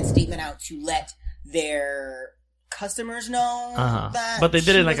they put that statement out to let their customers know that. But they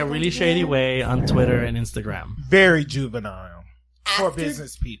did she it like a wasn't really going to be shady there. way on Twitter and Instagram. Very juvenile for After-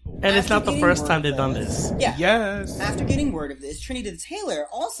 business people. And it's After not the getting first word time of they've done this. Yeah. Yes. After getting word of this, Trinity Taylor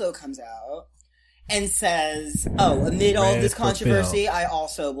also comes out and says, oh, amid all Red this for controversy, I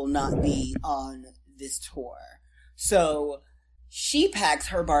also will not be on this tour. So she packs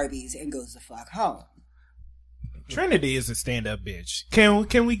her Barbies and goes the fuck home. Trinity is a stand-up bitch.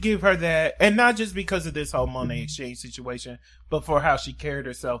 Can we give her that? And not just because of this whole Monet Exchange situation, but for how she carried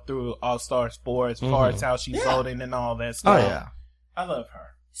herself through All-Star 4 as far as how she's voting and all that Oh, stuff. yeah. I love her.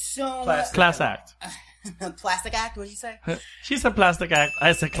 So Class act. Plastic Act, what did you say? She said plastic act.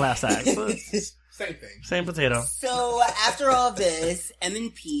 I said class act. So it's Same thing. same potato. So after all of this,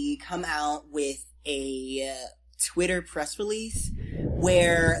 M&P come out with a Twitter press release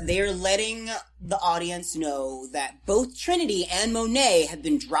where they're letting the audience know that both Trinity and Monet have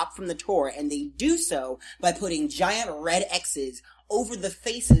been dropped from the tour, and they do so by putting giant red X's over the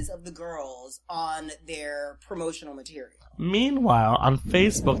faces of the girls on their promotional material. Meanwhile, on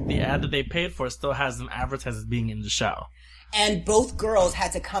Facebook, the ad that they paid for still has them advertised as being in the show. And both girls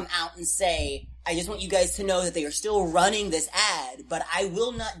had to come out and say, I just want you guys to know that they are still running this ad, but I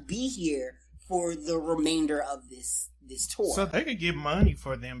will not be here for the remainder of this tour. So they could get money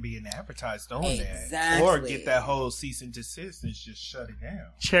for them being advertised on that. Exactly. Or get that whole cease and desist and just shut it down.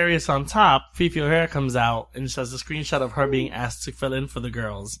 Cherries on top, Fifi O'Hara comes out and shows a screenshot of her being asked to fill in for the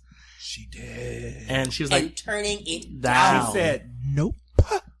girls. She did. And she was and like, turning it down. She said, nope.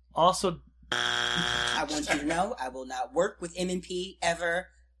 also, I want you to know, I will not work with M&P ever.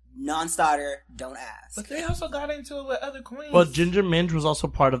 Non-starter, don't ask. But they also got into it with other queens. well, Ginger Minj was also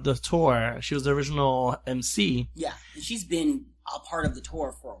part of the tour. She was the original MC. Yeah, and she's been a part of the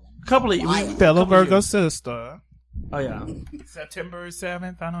tour for A couple of Wild. fellow couple Virgo years. sister. Oh yeah, September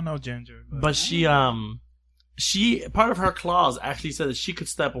 7th. I don't know Ginger. but she part of her clause actually said that she could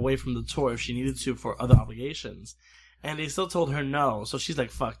step away from the tour if she needed to for other obligations, and they still told her no. So she's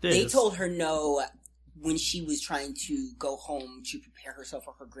like, "Fuck this." They told her no when she was trying to go home to prepare herself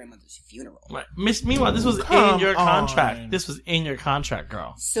for her grandmother's funeral. Right. Meanwhile, this was in Come your contract. on. This was in your contract,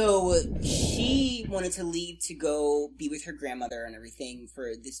 girl. So she wanted to leave to go be with her grandmother and everything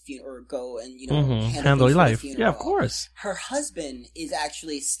for this funeral, or go and Handle your things for the life. funeral. Yeah, of course. Her husband is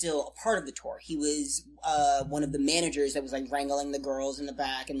actually still a part of the tour. He was one of the managers that was like wrangling the girls in the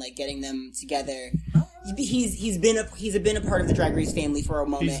back and like getting them together. He's been a part of the Drag Race family for a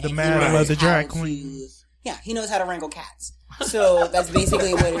moment. He's the and he man knows of the how drag to- queens. Yeah, he knows how to wrangle cats. So that's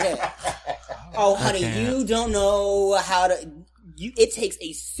basically what it is. Oh, honey, you don't know how to. It takes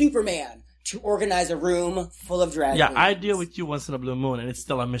a Superman to organize a room full of drag Yeah, queens. I deal with you once in a blue moon, and it's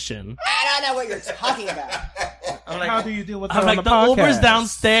still a mission. I don't know what you're talking about. I'm like, How do you deal with I'm her on like, the the podcast? Uber's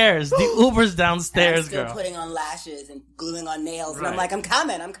downstairs. The Uber's I'm downstairs, still girl. putting on lashes and gluing on nails, and I'm Right. like, I'm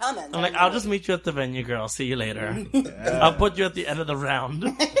coming. I'm like, I'll just meet you at the venue, girl. See you later. I'll put you at the end of the round.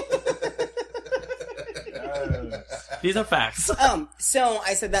 These are facts. So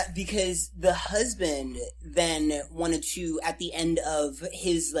I said that because the husband then wanted to, at the end of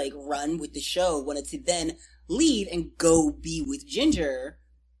his like run with the show, wanted to then leave and go be with Ginger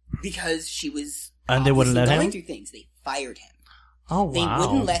because she was And they wouldn't obviously let going him? through things. They fired him. Oh, wow. They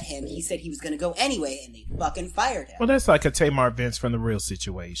wouldn't let him. He said he was going to go anyway, and they fucking fired him. Well, that's like a Tamar Vince from The Real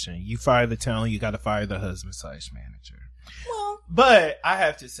Situation. You fire the talent, you got to fire the husband/manager. Well, but I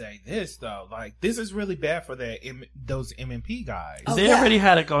have to say this though, like this is really bad for those MMP guys. Oh, They yeah. already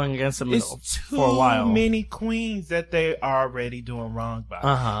had it going against them It's for a while. too many queens that they are already doing wrong by.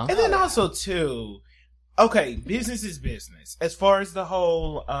 Uh-huh. And then also too, okay, business is business. As far as the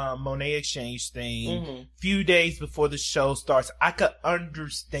whole Monet Exchange thing, few days before the show starts, I could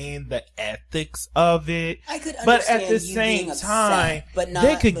understand the ethics of it. I could understand but at the you same being upset, time, but not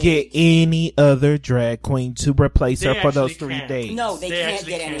they could like- get any other drag queen to replace her They for those actually 3 can't. days. No, they can't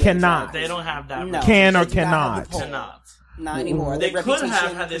actually get any. Cannot. They don't have that. No, right. Can or they do not have cannot. the pull. Cannot. Not anymore. They Their could have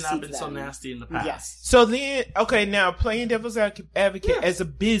reputation had they not precedes been so them. nasty in the past. Yes. So then, okay, now playing devil's advocate as a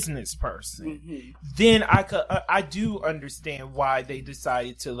business person, then I do understand why they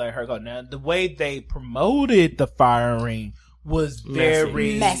decided to let her go. Now, the way they promoted the firing was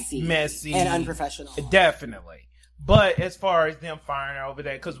very messy and unprofessional. Definitely. But as far as them firing her over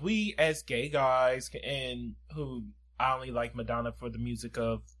that, because we as gay guys and who I only like Madonna for the music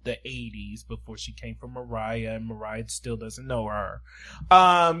of the 80s before she came from Mariah, and Mariah still doesn't know her.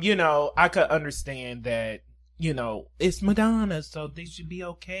 You know, I could understand that, you know, it's Madonna, so they should be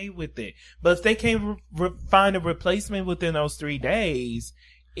okay with it. But if they can't find a replacement within those 3 days,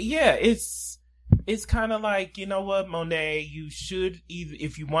 yeah, it's kind of like, you know what, Monet, you should either,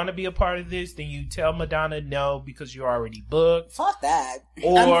 if you want to be a part of this, then you tell Madonna no because you're already booked. Fuck that.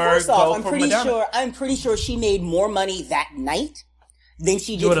 Or first go off, for Madonna. I'm pretty sure she made more money that night than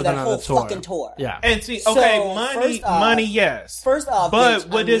she did for that whole fucking tour. Yeah. And see, So, okay, first off- money, yes. First off, but bitch,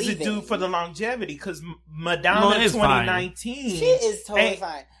 what I'm does leaving. it do for the longevity? Because Madonna Money's 2019, She is totally ain't-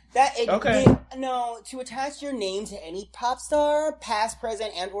 fine. Okay. No, to attach your name to any pop star, past,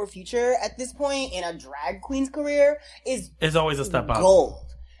 present, and or future at this point in a drag queen's career is It's always a step up. gold.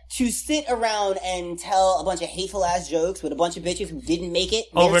 To sit around and tell a bunch of hateful ass jokes with a bunch of bitches who didn't make it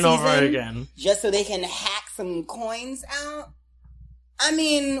Over and their over season, again. just so they can hack some coins out. I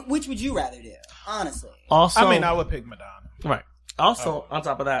mean, which would you rather do? Honestly. Also, I mean, I would pick Madonna. right. Also, on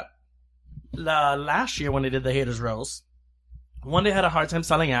top of that, last year when they did the Haters Roast, one they had a hard time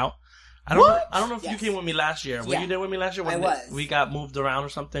selling out. I don't know if you Yes. came with me last year. Were Yeah. you there with me last year? I When was. we got moved around or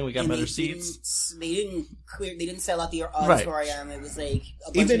something. We got And better they seats. They didn't sell out the Right. auditorium. It was like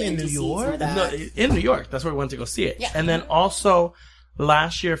a bunch Even of in empty New seats York? for that. No, in New York. That's where we went to go see it. Yeah. And then also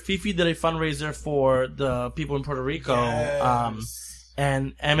last year, Fifi did a fundraiser for the people in Puerto Rico. Yes.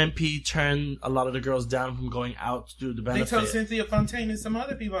 And MMP turned a lot of the girls down from going out to do the They benefit. told Cynthia Fontaine and some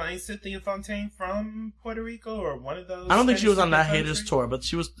other people. Ain't Cynthia Fontaine from Puerto Rico or one of those? I don't think she was on that Spanish-speaking Haters countries? tour, but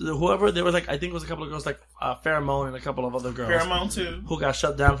she was whoever. There was like I think it was a couple of girls like Pheromone and a couple of other girls Pheromone too, who got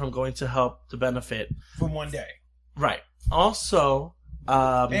shut down from going to help the benefit. for one day. Right. Also,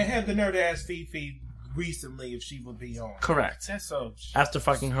 And had the nerve to ask Fifi recently if she would be on. correct. That's so. After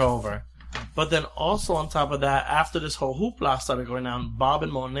fucking her over. But then also on top of that, after this whole hoopla started going down, Bob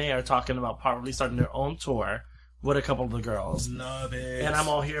and Monet are talking about probably starting their own tour with a couple of the girls. Love it. And I'm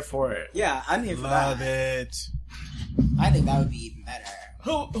all here for it. Yeah, I'm here for Love that. it. I think that would be even better.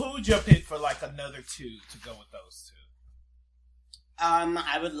 Who would you pick for like another two to go with those two?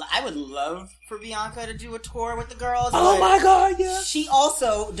 I would love for Bianca to do a tour with the girls. Oh but my god, yeah. She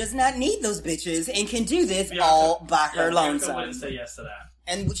also does not need those bitches and can do this all by her I lonesome. wouldn't say yes to that.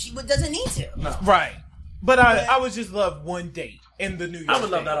 And she doesn't need to. No. Right. But I would just love one date in the New York. I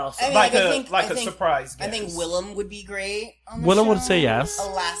would love date. that also. I mean, Like I a think- surprise I guest. think Willem would be great. On the Willem would show. say yes.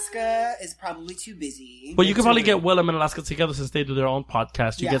 Alaska is probably too busy. But you could probably get Willem and Alaska together since they do their own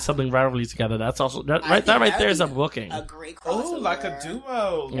podcast. You Yeah. get something rivalry together. That's also that I right. think That right that there would is a be booking. a great Oh, crossover. like a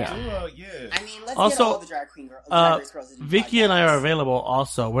duo. Yeah. Duo, yeah. I mean, let's Also, get all the drag race girls. to do Vicky and I podcasts. are available.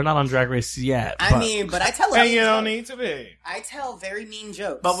 Also, we're not on Drag Race yet. I but, mean, but I tell And you jokes. don't need to be. I tell very mean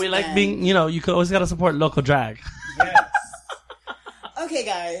jokes. but we like and- being. You know, you could always gotta support local drag. Yes. Okay,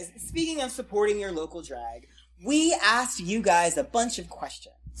 guys, speaking of supporting your local drag, we asked you guys a bunch of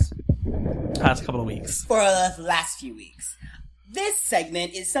questions Past couple of weeks. for the last few weeks. This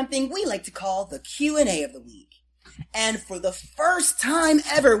segment is something we like to call the Q&A of the week. And for the first time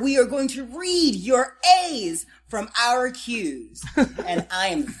ever, we are going to read your A's from our Q's. And I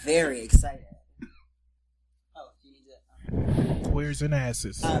am very excited. Oh, you need to... Queers and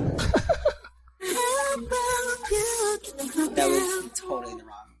asses. That was totally the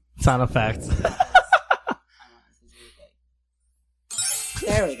wrong. Sound effects.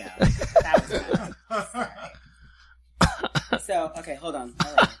 There we go. That was good. Alright. So, okay, hold on.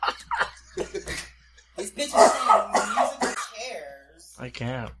 All right. These bitches saying musical chairs. I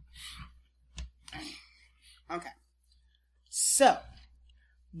can't. Okay. So,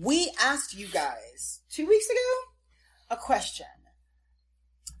 we asked you guys 2 weeks ago a question.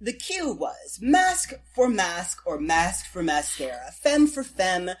 The cue was mask for mask or mask for mascara, femme for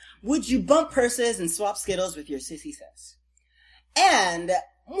femme. Would you bump purses and swap Skittles with your sissy sis? And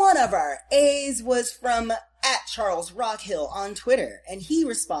one of our A's was from @CharlesRockhill on Twitter, and he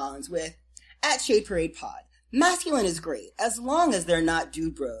responds with @ShadeParadePod. Masculine is great, as long as they're not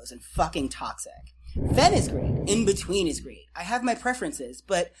dude bros and fucking toxic. Femme is great. In between is great. I have my preferences,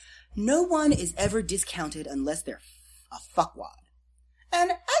 but no one is ever discounted unless they're a fuckwad. And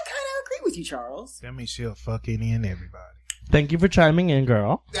I kind of agree with you, Charles. That means she'll fuck any and everybody. Thank you for chiming in,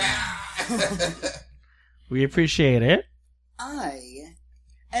 girl. We appreciate it.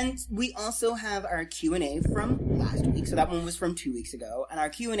 And we also have our Q&A from last week. So that one was from 2 weeks ago. And our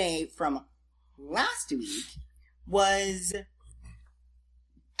Q&A from last week was,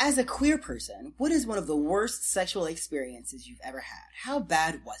 as a queer person, what is one of the worst sexual experiences you've ever had? How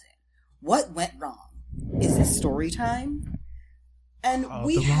bad was it? What went wrong? Is this story time? And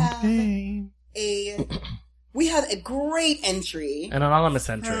we have a great entry. An anonymous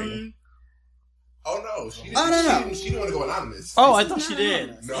entry. Oh no, she didn't want to go anonymous. Oh, I thought she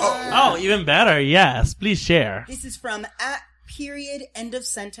did. No. Oh, even better. Yes, please share. This is from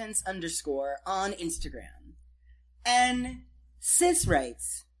 @period_end__ on Instagram. And Sis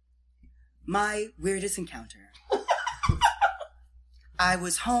writes, my weirdest encounter. I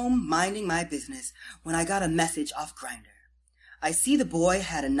was home minding my business when I got a message off Grindr. I see the boy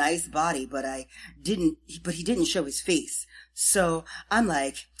had a nice body, but he didn't show his face. So I'm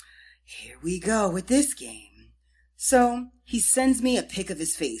like, here we go with this game. So he sends me a pic of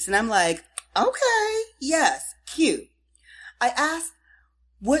his face, and I'm like, okay, yes, cute. I asked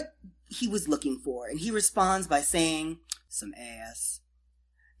what he was looking for, and he responds by saying, some ass.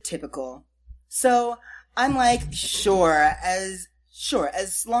 Typical. So I'm like, sure, as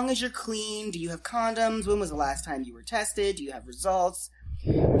long as you're clean. Do you have condoms? When was the last time you were tested? Do you have results?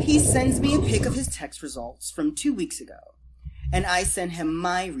 He sends me a pic of his test results from 2 weeks ago, and I send him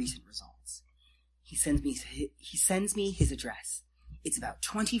my recent results. He sends me his address. It's about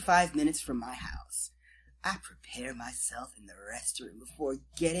 25 minutes from my house. I prepare myself in the restroom before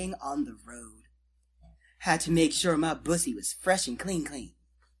getting on the road. Had to make sure my pussy was fresh and clean.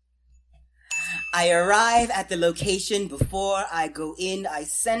 I arrive at the location. Before I go in, I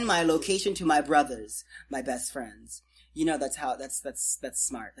send my location to my brothers, my best friends. You know, that's smart.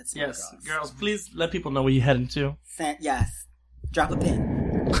 That's smart, yes, girls, please let people know where you're heading to. Yes. Drop a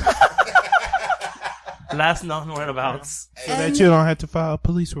pin. Last known whereabouts. So that you don't have to file a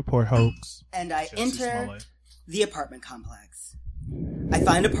police report, hoax. And I enter the apartment complex. I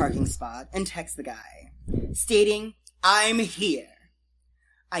find a parking spot and text the guy, stating, I'm here.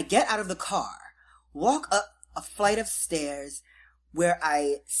 I get out of the car, walk up a flight of stairs where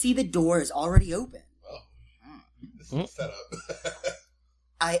I see the door is already open. Oh, this is set up.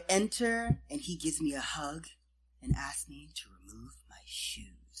 I enter and he gives me a hug and asks me to remove my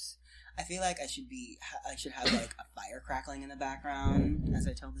shoes. I feel like I should have like a fire crackling in the background as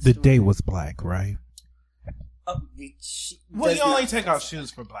I tell this story. The day was black, right? Oh, well, you only take off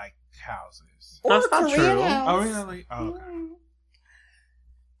shoes for black houses. That's not true. Oh, really? Oh, okay.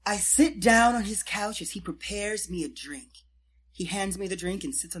 I sit down on his couch as he prepares me a drink. He hands me the drink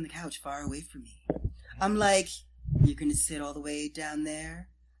and sits on the couch far away from me. I'm like, you're gonna sit all the way down there?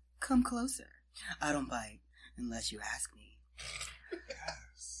 Come closer. I don't bite unless you ask me.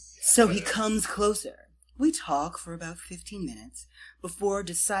 So he comes closer. We talk for about 15 minutes before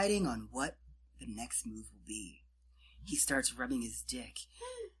deciding on what the next move will be. He starts rubbing his dick,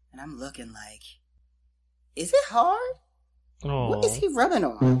 and I'm looking like, is it hard? Aww. What is he rubbing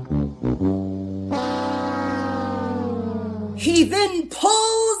on? He then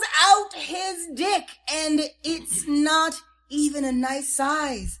pulls out his dick, and it's not even a nice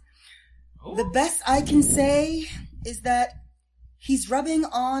size. Ooh. The best I can say is that he's rubbing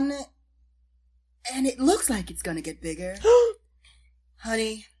on, and it looks like it's gonna get bigger.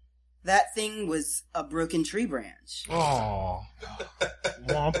 Honey, that thing was a broken tree branch. Oh.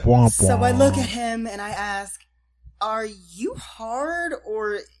 Womp, womp, so I look at him and I ask, are you hard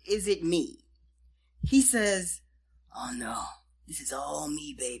or is it me? He says, oh no, this is all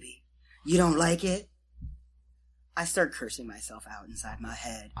me, baby. You don't like it? I start cursing myself out inside my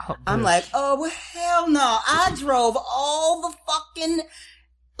head. I'm like, oh, well, hell no. I drove all the fucking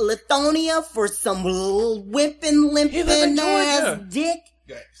Lithonia for some little limping ass dick.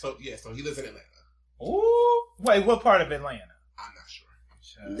 Yeah, so he lives in Atlanta. Ooh. Wait, what part of Atlanta? I'm not sure.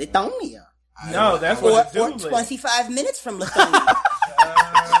 Lithonia. No, that's what or 25 minutes from Lithonia.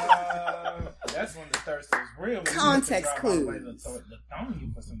 That's when the thirst is Context clues.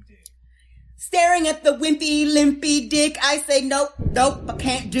 Staring at the wimpy, limpy dick, I say, nope, I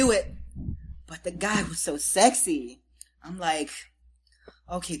can't do it. But the guy was so sexy. I'm like,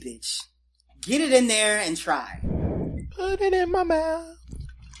 okay, bitch, get it in there and try. Put it in my mouth.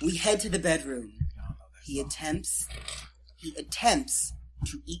 We head to the bedroom. He attempts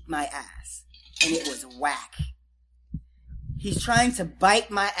to eat my ass, and it was whack. He's trying to bite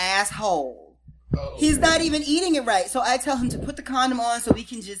my asshole. He's not even eating it right, so I tell him to put the condom on so we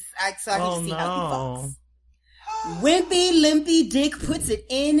can just see how he fucks. Wimpy, limpy dick puts it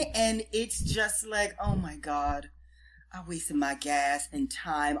in, and it's just like, oh my god, I wasted my gas and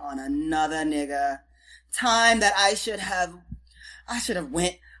time on another nigga. Time that I should have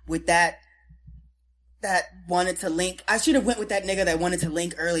went with that wanted to link. I should have went with that nigga that wanted to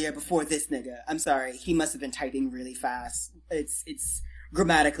link earlier before this nigga. I'm sorry. He must have been typing really fast. It's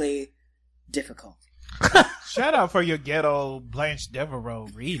grammatically difficult. Shout out for your ghetto Blanche Devereaux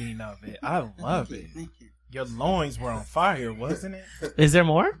reading of it. I love it. Thank you. Your loins were on fire, wasn't it? Is there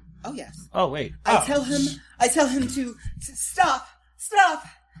more? Oh, yes. Oh, wait. I tell him to stop.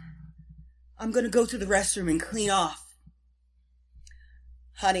 I'm gonna go to the restroom and clean off.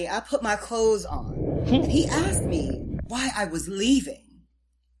 Honey, I put my clothes on. He asked me why I was leaving.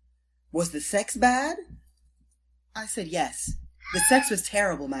 Was the sex bad? I said yes. The sex was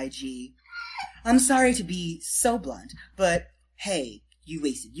terrible, my G. I'm sorry to be so blunt, but hey, you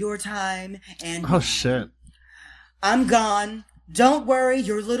wasted your time and Oh, shit. I'm gone. Don't worry,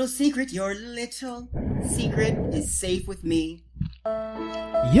 your little secret is safe with me.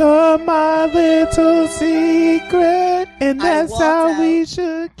 You're my little secret, and that's how we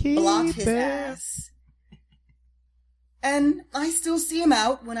should keep Blocked his it. ass. And I still see him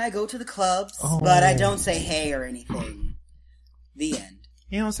out when I go to the clubs, but I don't say hey or anything. The end.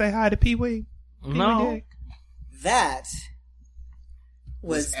 You don't say hi to Pee-wee? No. That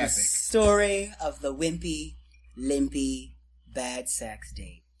was the epic. story of the wimpy, limpy, bad sex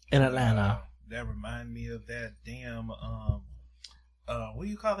date. In Atlanta. That reminded me of that damn, what do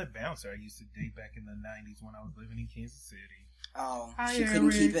you call it? Bouncer I used to date back in the 90s when I was living in Kansas City. Oh, Hi, she couldn't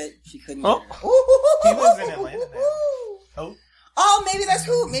Eric. keep it. She couldn't Oh. keep it. He lives in Atlanta now. Oh, maybe that's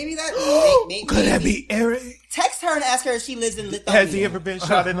who. Maybe that. Maybe, Could that be Eric? Text her and ask her if she lives in Lithuania. Has he ever been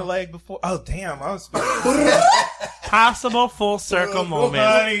shot in the leg before? Oh, damn. I was Possible full circle moment.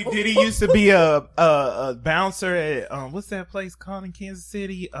 Honey, did he used to be a bouncer at, what's that place called in Kansas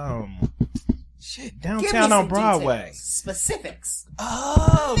City? Give me Downtown on some Broadway. details. Specifics.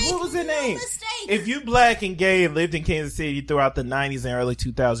 Oh, what was the name? Mistake. If you black and gay and lived in Kansas City throughout the 90s and early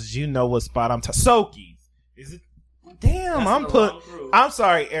 2000s, you know what spot I'm talking. Sokies. Is it? Damn, I'm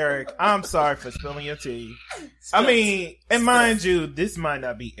sorry, Eric. I'm sorry for spilling your tea. I mean, and mind you, this might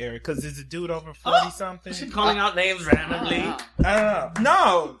not be Eric because it's a dude over 40 something. Is she calling out names randomly? I don't know.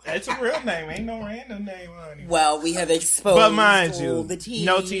 No, it's a real name. Ain't no random name on it. Well, we have exposed But mind all you, the tea.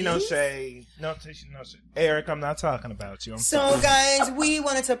 no tea, no shade. No tea, no shade. Eric, I'm not talking about you. I'm So, sorry. guys, we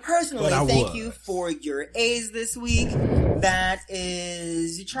wanted to personally But I thank was. you for your A's this week. That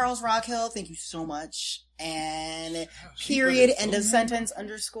is Charles Rockhill. Thank you so much. And period, end of sentence,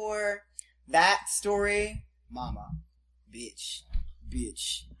 underscore, that story, mama, bitch.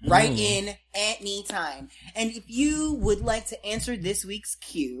 Write in any time. And if you would like to answer this week's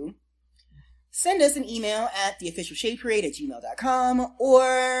Q, send us an email at theofficialshadeparade@gmail.com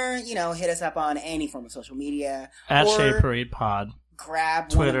or, hit us up on any form of social media. At or Shade Parade Pod. grab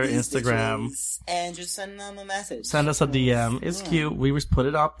Twitter, one of these Instagram. bitches and just send them a message. Send us a DM. It's cute. We just put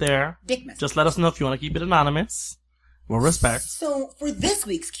it up there. Dick message. Just let us know if you want to keep it anonymous. We'll respect. So, for this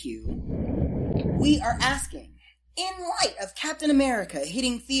week's Q, we are asking, in light of Captain America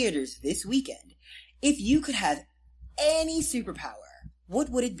hitting theaters this weekend, if you could have any superpower, what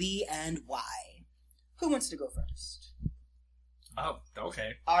would it be and why? Who wants to go first? Oh,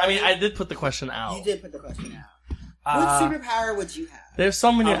 okay. Ari? I did put the question out. You did put the question out. What superpower would you have? There's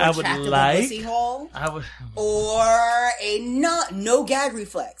so many I would retractable like. pussy hole? I would. Or a no gag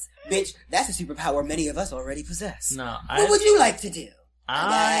reflex? Bitch, that's a superpower many of us already possess. No, What would you like to do?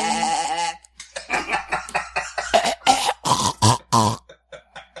 I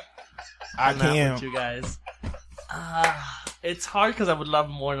I not can't. with you guys. It's hard because I would love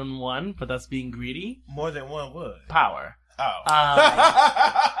more than one, but that's being greedy. More than one would. Power. Oh.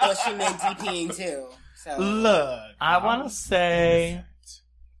 Well, she meant DPing too. So. Look. I want to say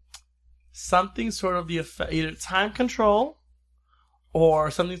something sort of the effect, either time control or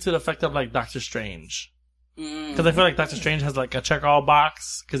something to the effect of like Doctor Strange. Because I feel like Doctor Strange has like a check-all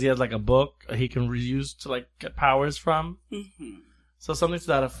box because he has like a book he can reuse to like get powers from. Mm-hmm. So something to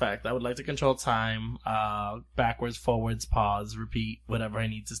that effect. I would like to control time, backwards, forwards, pause, repeat, whatever I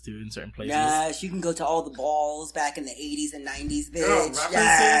need to do in certain places. Yes, you can go to all the balls back in the 80s and 90s, bitch.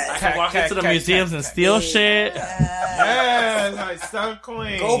 Yes. I can walk into the museums and steal shit. Yes, like Sun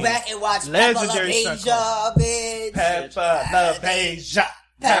Queen. Go back and watch Legendary Peppa LaBeija, bitch. Peppa LaBeija.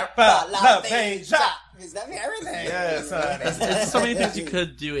 Peppa LaBeija. Is that everything? Yes, There's so many things you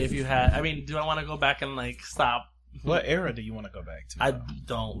could do if you had. I mean, do I want to go back and like stop? What era do you want to go back to? I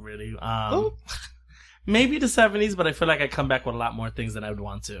don't really. Maybe the 70s, but I feel like I come back with a lot more things than I would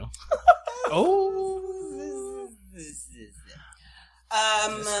want to.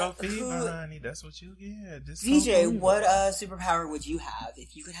 Disco fever, honey. That's what you get. DJ, what superpower would you have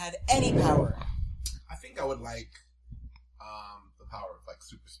if you could have any power? I think I would like the power of like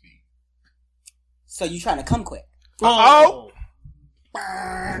super speed. So you trying to come quick?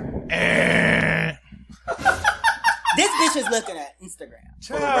 This bitch is looking at Instagram.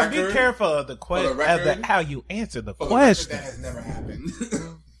 Child, be careful of the question, how you answer the question. That has never happened.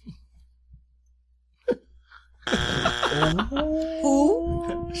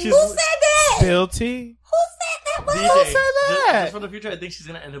 Who said that? Guilty. Who said that? DJ, Who said that? Just for the future, I think she's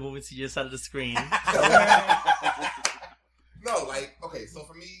gonna end up moving to your side of the screen. No, like, okay, so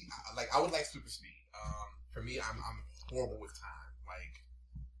for me, like, I would like super speed. For me, I'm horrible with time. Like,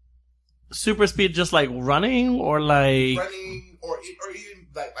 super speed, just like running, or like or even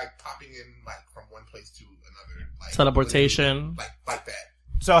like popping in like from one place to another, like teleportation, like that.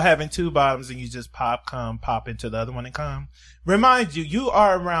 So having two bottoms and you just pop into the other one and come. Remind you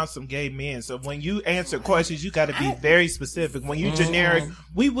are around some gay men, so when you answer questions, you got to be very specific. When you generic,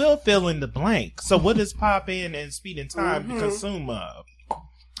 we will fill in the blank. So what does pop in and speed in time consume of?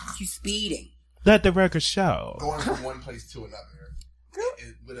 You speeding. Let the record show. Going from one place to another.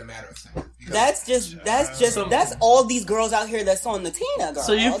 With a matter of seconds. That's all these girls out here that's on the Tina, girl.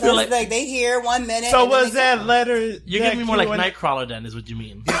 So you feel like they hear 1 minute. So was that letter? You give me more like Nightcrawler then, is what you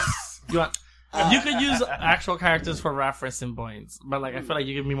mean? You want? You could use actual characters for referencing points, but like I feel like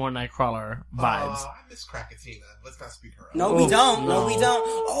you give me more Nightcrawler vibes. I miss Crackatina. Let's not speak her up. No, we don't. No, we don't.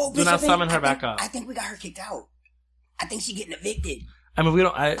 Oh, do not summon her back up. I think we got her kicked out. I think she's getting evicted. I mean, we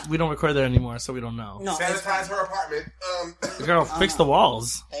don't record there anymore, so we don't know. No, sanitize her apartment. Girl, fix the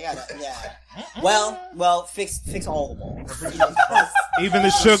walls. They got it. Yeah. Well, fix all the walls. Even the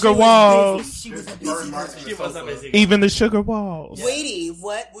sugar walls. She was a busy. Even the sugar walls. Waddie,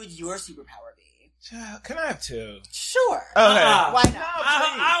 what would your superpower be? Can I have two? Sure. Okay. Why not?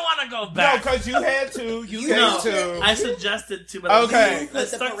 I want to go back. No, because you had two. You gave two. I suggested two, but okay.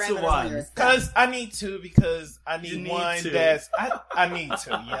 Let's stuck to one. Because I need two, because I need one two. That's... I need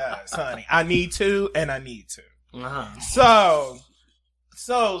two, yes, honey. I need two, and I need two. Uh-huh.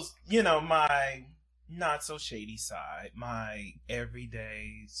 So, you know, my not so shady side, my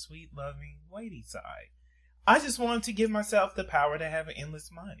everyday, sweet, loving, Waddie side. I just wanted to give myself the power to have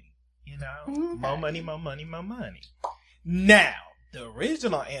endless money. You know, more money, more money, more money. Now, the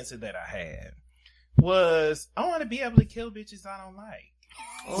original answer that I had was I want to be able to kill bitches I don't like.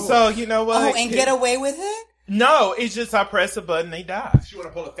 Oh. So, you know what? Oh, and get away with it? No, it's just I press a button, they die. She want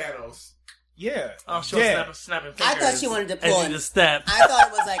to pull a Thanos. Yeah. Oh, she'll snapping fingers. I thought she wanted to pull a step. I thought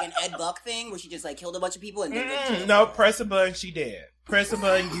it was like an Ed Buck thing where she just like killed a bunch of people and no, press a button, she dead. Press a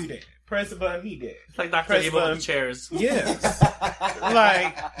button, you dead. Press a button, he dead. It's like Dr. Evil with the chairs. Yes.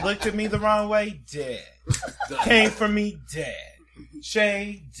 Like, looked at me the wrong way, dead. Came for me, dead.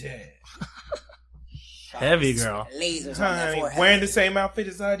 Shay, dead. Heavy girl. Lasers on that forehead. Wearing the same outfit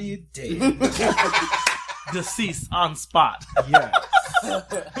as I did, dead. Deceased on spot. Yes.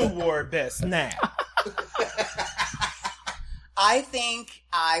 Who wore it best now? I think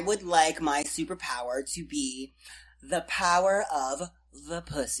I would like my superpower to be the power of the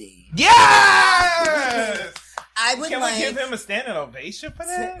pussy. Yes! I would Can we give him a standing ovation for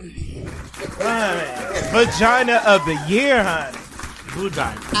that? Vagina of the year, honey.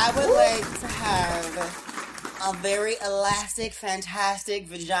 Vagina. I would like to have a very elastic, fantastic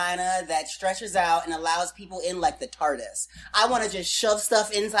vagina that stretches out and allows people in like the TARDIS. I want to just shove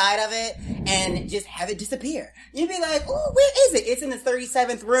stuff inside of it and just have it disappear. You'd be like, oh, where is it? It's in the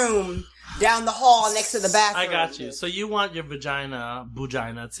 37th room down the hall next to the bathroom. I got you. So you want your vagina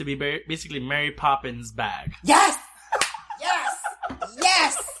to be basically Mary Poppins' bag. Yes! Yes!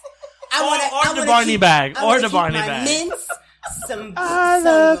 Yes! Or the Barney bag. Or the Barney bag. Mints, some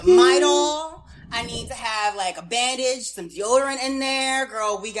Midol. I need to have like a bandage, some deodorant in there.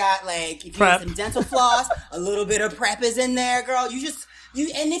 Girl, we got like, if you need some dental floss, a little bit of prep is in there, girl.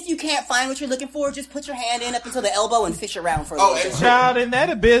 And if you can't find what you're looking for, just put your hand in up until the elbow and fish around for a little bit. Child, in that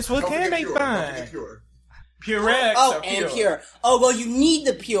abyss, what can they find? Purex. Oh, and pure. Oh, well, you need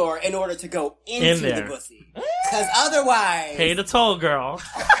the pure in order to go into the pussy. Because otherwise... Pay the toll, girl.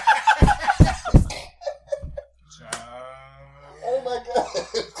 Oh my god.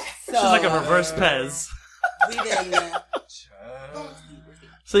 She's like a reverse Pez. We've been...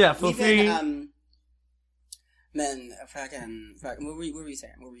 So yeah, feel free... Man, fucking... What were you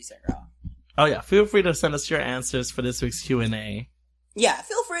saying? Girl? Oh yeah, feel free to send us your answers for this week's Q&A. Yeah,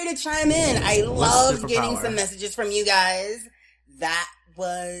 feel free to chime in. I love getting some messages from you guys. That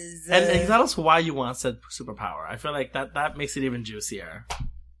was... And tell us why you want said superpower. I feel like that makes it even juicier.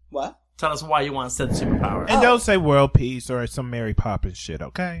 What? Tell us why you want said superpower. And don't say world peace or some Mary Poppins shit,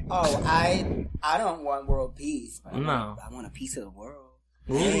 okay? Oh, I don't want world peace. I want a piece of the world.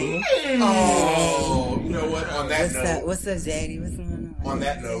 Ooh. Oh, you know what? On that note... What's up, Zaddy? What's going on? On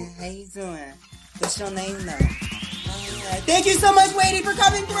that note... How you doing? What's your name, though? Thank you so much, Waddie, for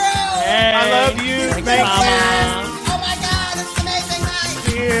coming through. Hey, I love you. Thanks, Mama.